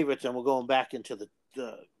my favorites, and we're going back into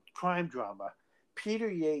the crime drama. Peter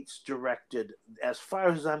Yates directed, as far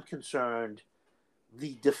as I'm concerned,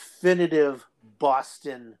 the definitive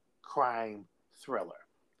Boston crime thriller.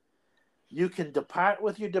 You can depart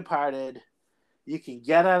with your departed. You can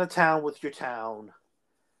get out of town with your town.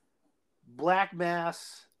 Black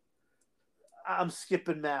Mass. I'm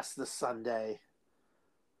skipping Mass this Sunday.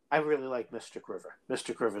 I really like Mystic River.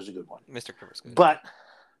 Mystic River is a good one. Mystic River's good. But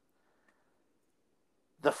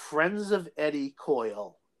The Friends of Eddie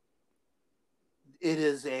Coyle, it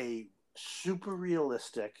is a super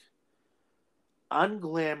realistic,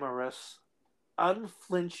 unglamorous,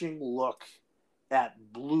 unflinching look at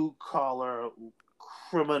blue-collar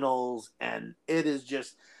criminals, and it is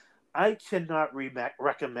just, I cannot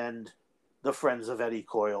recommend The Friends of Eddie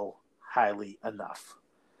Coyle highly enough.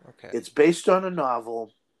 Okay. It's based on a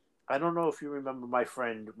novel. I don't know if you remember my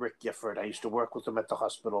friend Rick Gifford. I used to work with him at the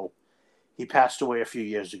hospital. He passed away a few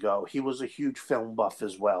years ago. He was a huge film buff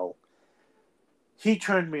as well. He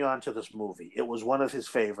turned me on to this movie. It was one of his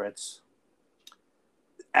favorites.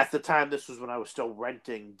 At the time, this was when I was still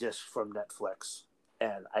renting discs from Netflix,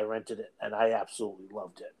 and I rented it, and I absolutely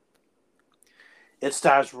loved it. It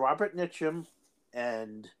stars Robert Mitchum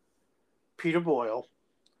and Peter Boyle.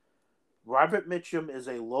 Robert Mitchum is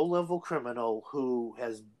a low-level criminal who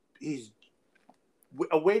he's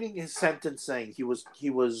awaiting his sentencing. He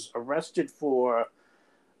was arrested for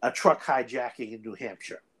a truck hijacking in New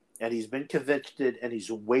Hampshire, and he's been convicted, and he's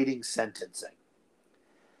awaiting sentencing.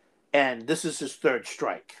 And this is his third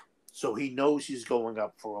strike, so he knows he's going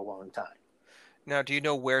up for a long time. Now, do you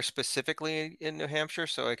know where specifically in New Hampshire,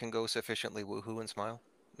 so I can go sufficiently woohoo and smile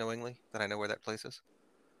knowingly that I know where that place is?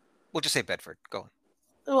 We'll just say Bedford. Go on.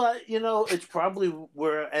 Well, it's probably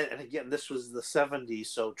where, and again, this was the 70s,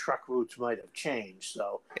 so truck routes might have changed.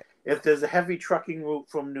 So if there's a heavy trucking route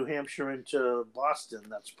from New Hampshire into Boston,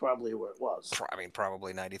 that's probably where it was. I mean,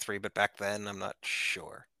 probably 93, but back then, I'm not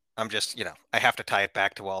sure. I'm just, I have to tie it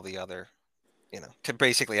back to all the other, to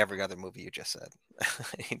basically every other movie you just said.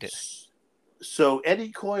 He did. So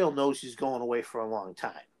Eddie Coyle knows he's going away for a long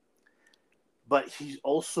time, but he's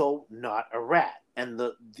also not a rat. And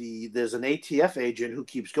there's an ATF agent who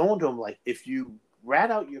keeps going to him like, if you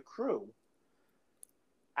rat out your crew,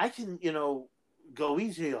 I can, go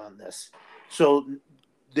easy on this. So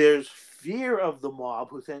there's fear of the mob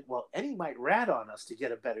who think, well, Eddie might rat on us to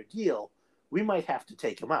get a better deal. We might have to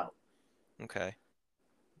take him out. Okay.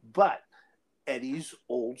 But Eddie's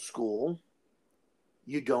old school.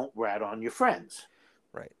 You don't rat on your friends.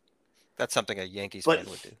 Right. That's something a Yankees fan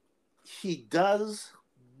would do. He does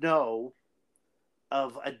know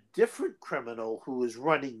of a different criminal who is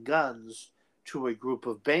running guns to a group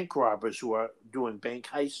of bank robbers who are doing bank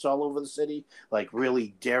heists all over the city, like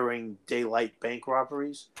really daring daylight bank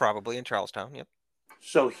robberies. Probably in Charlestown, yep.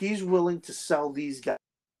 So he's willing to sell these guys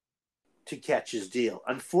to catch his deal.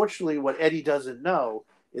 Unfortunately, what Eddie doesn't know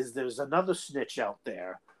is there's another snitch out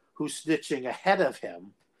there who's snitching ahead of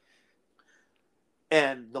him,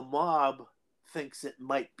 and the mob thinks it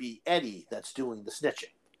might be Eddie that's doing the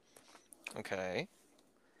snitching. Okay.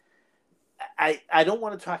 I don't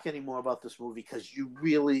want to talk anymore about this movie because you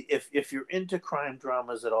really, if you're into crime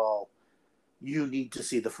dramas at all, you need to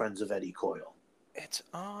see The Friends of Eddie Coyle. It's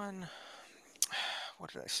on,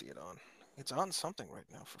 what did I see it on? It's on something right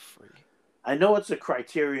now for free. I know it's a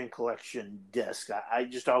Criterion Collection disc. I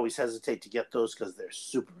just always hesitate to get those because they're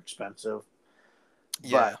super expensive.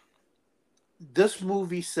 Yeah. But this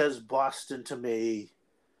movie says Boston to me,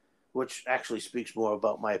 which actually speaks more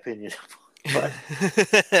about my opinion. But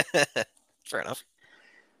fair enough.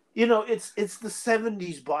 It's the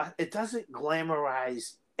 70s. It doesn't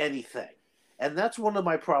glamorize anything. And that's one of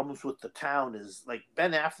my problems with The Town is, like,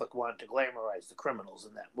 Ben Affleck wanted to glamorize the criminals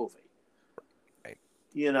in that movie. Right.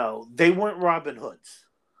 They weren't Robin Hoods.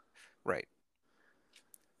 Right.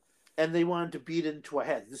 And they wanted to beat it into our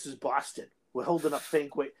heads. This is Boston. We're holding up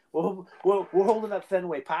Fenway. We're holding up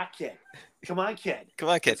Fenway Park, kid. Come on, kid. Come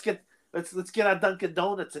on, kid. Let's get our Dunkin'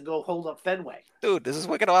 Donuts and go hold up Fenway. Dude, this is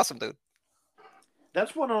wicked awesome, dude.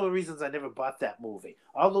 That's one of the reasons I never bought that movie.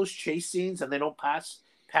 All those chase scenes and they don't pass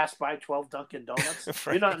by 12 Dunkin' Donuts.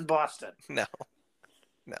 Right. You're not in Boston. No.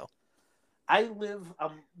 I live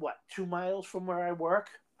 2 miles from where I work.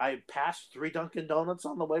 I pass 3 Dunkin' Donuts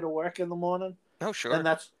on the way to work in the morning. Oh, sure. And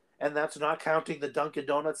that's not counting the Dunkin'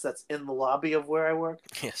 Donuts that's in the lobby of where I work.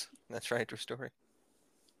 Yes, that's right. True story.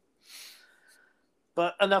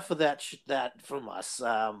 But enough of that from us.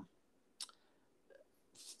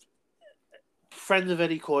 Friends of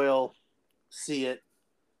Eddie Coyle, see it.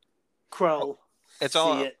 Crow, it's see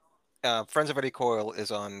all, it. Friends of Eddie Coyle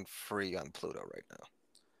is on free on Pluto right now.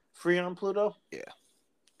 Free on Pluto? Yeah.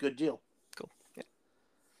 Good deal. Cool. Yeah.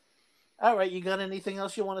 All right, you got anything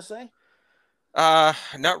else you want to say?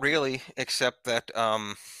 Not really, except that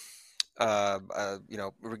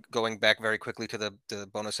going back very quickly to the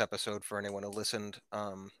bonus episode for anyone who listened,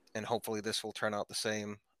 and hopefully this will turn out the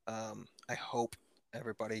same. I hope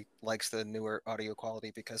everybody likes the newer audio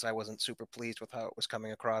quality because I wasn't super pleased with how it was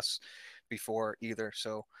coming across before either.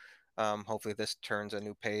 So hopefully this turns a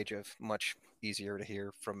new page of much easier to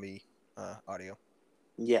hear from me audio.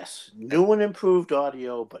 Yes, new and improved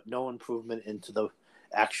audio, but no improvement into the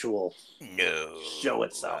actual show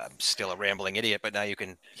itself. I'm still a rambling idiot, but now you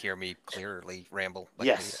can hear me clearly ramble like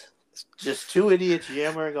an idiot. Just two idiots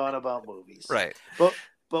yammering on about movies. Right.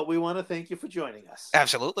 But we want to thank you for joining us.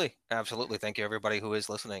 Absolutely. Thank you, everybody who is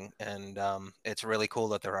listening. And it's really cool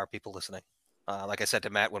that there are people listening. Like I said to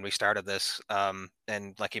Matt when we started this,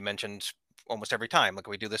 and like he mentioned almost every time, like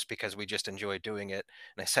we do this because we just enjoy doing it.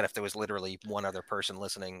 And I said if there was literally one other person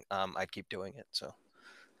listening, I'd keep doing it. So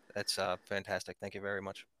that's fantastic. Thank you very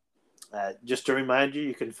much. Just a reminder,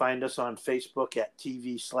 you can find us on Facebook at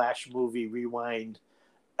TV/Movie Rewind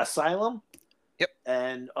Asylum. Yep.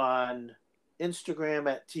 And on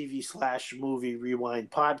Instagram at TV/Movie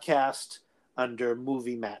Rewind Podcast under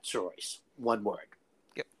Movie Matt Stories. One word.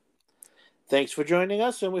 Yep. Thanks for joining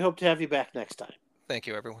us, and we hope to have you back next time. Thank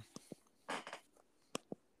you, everyone.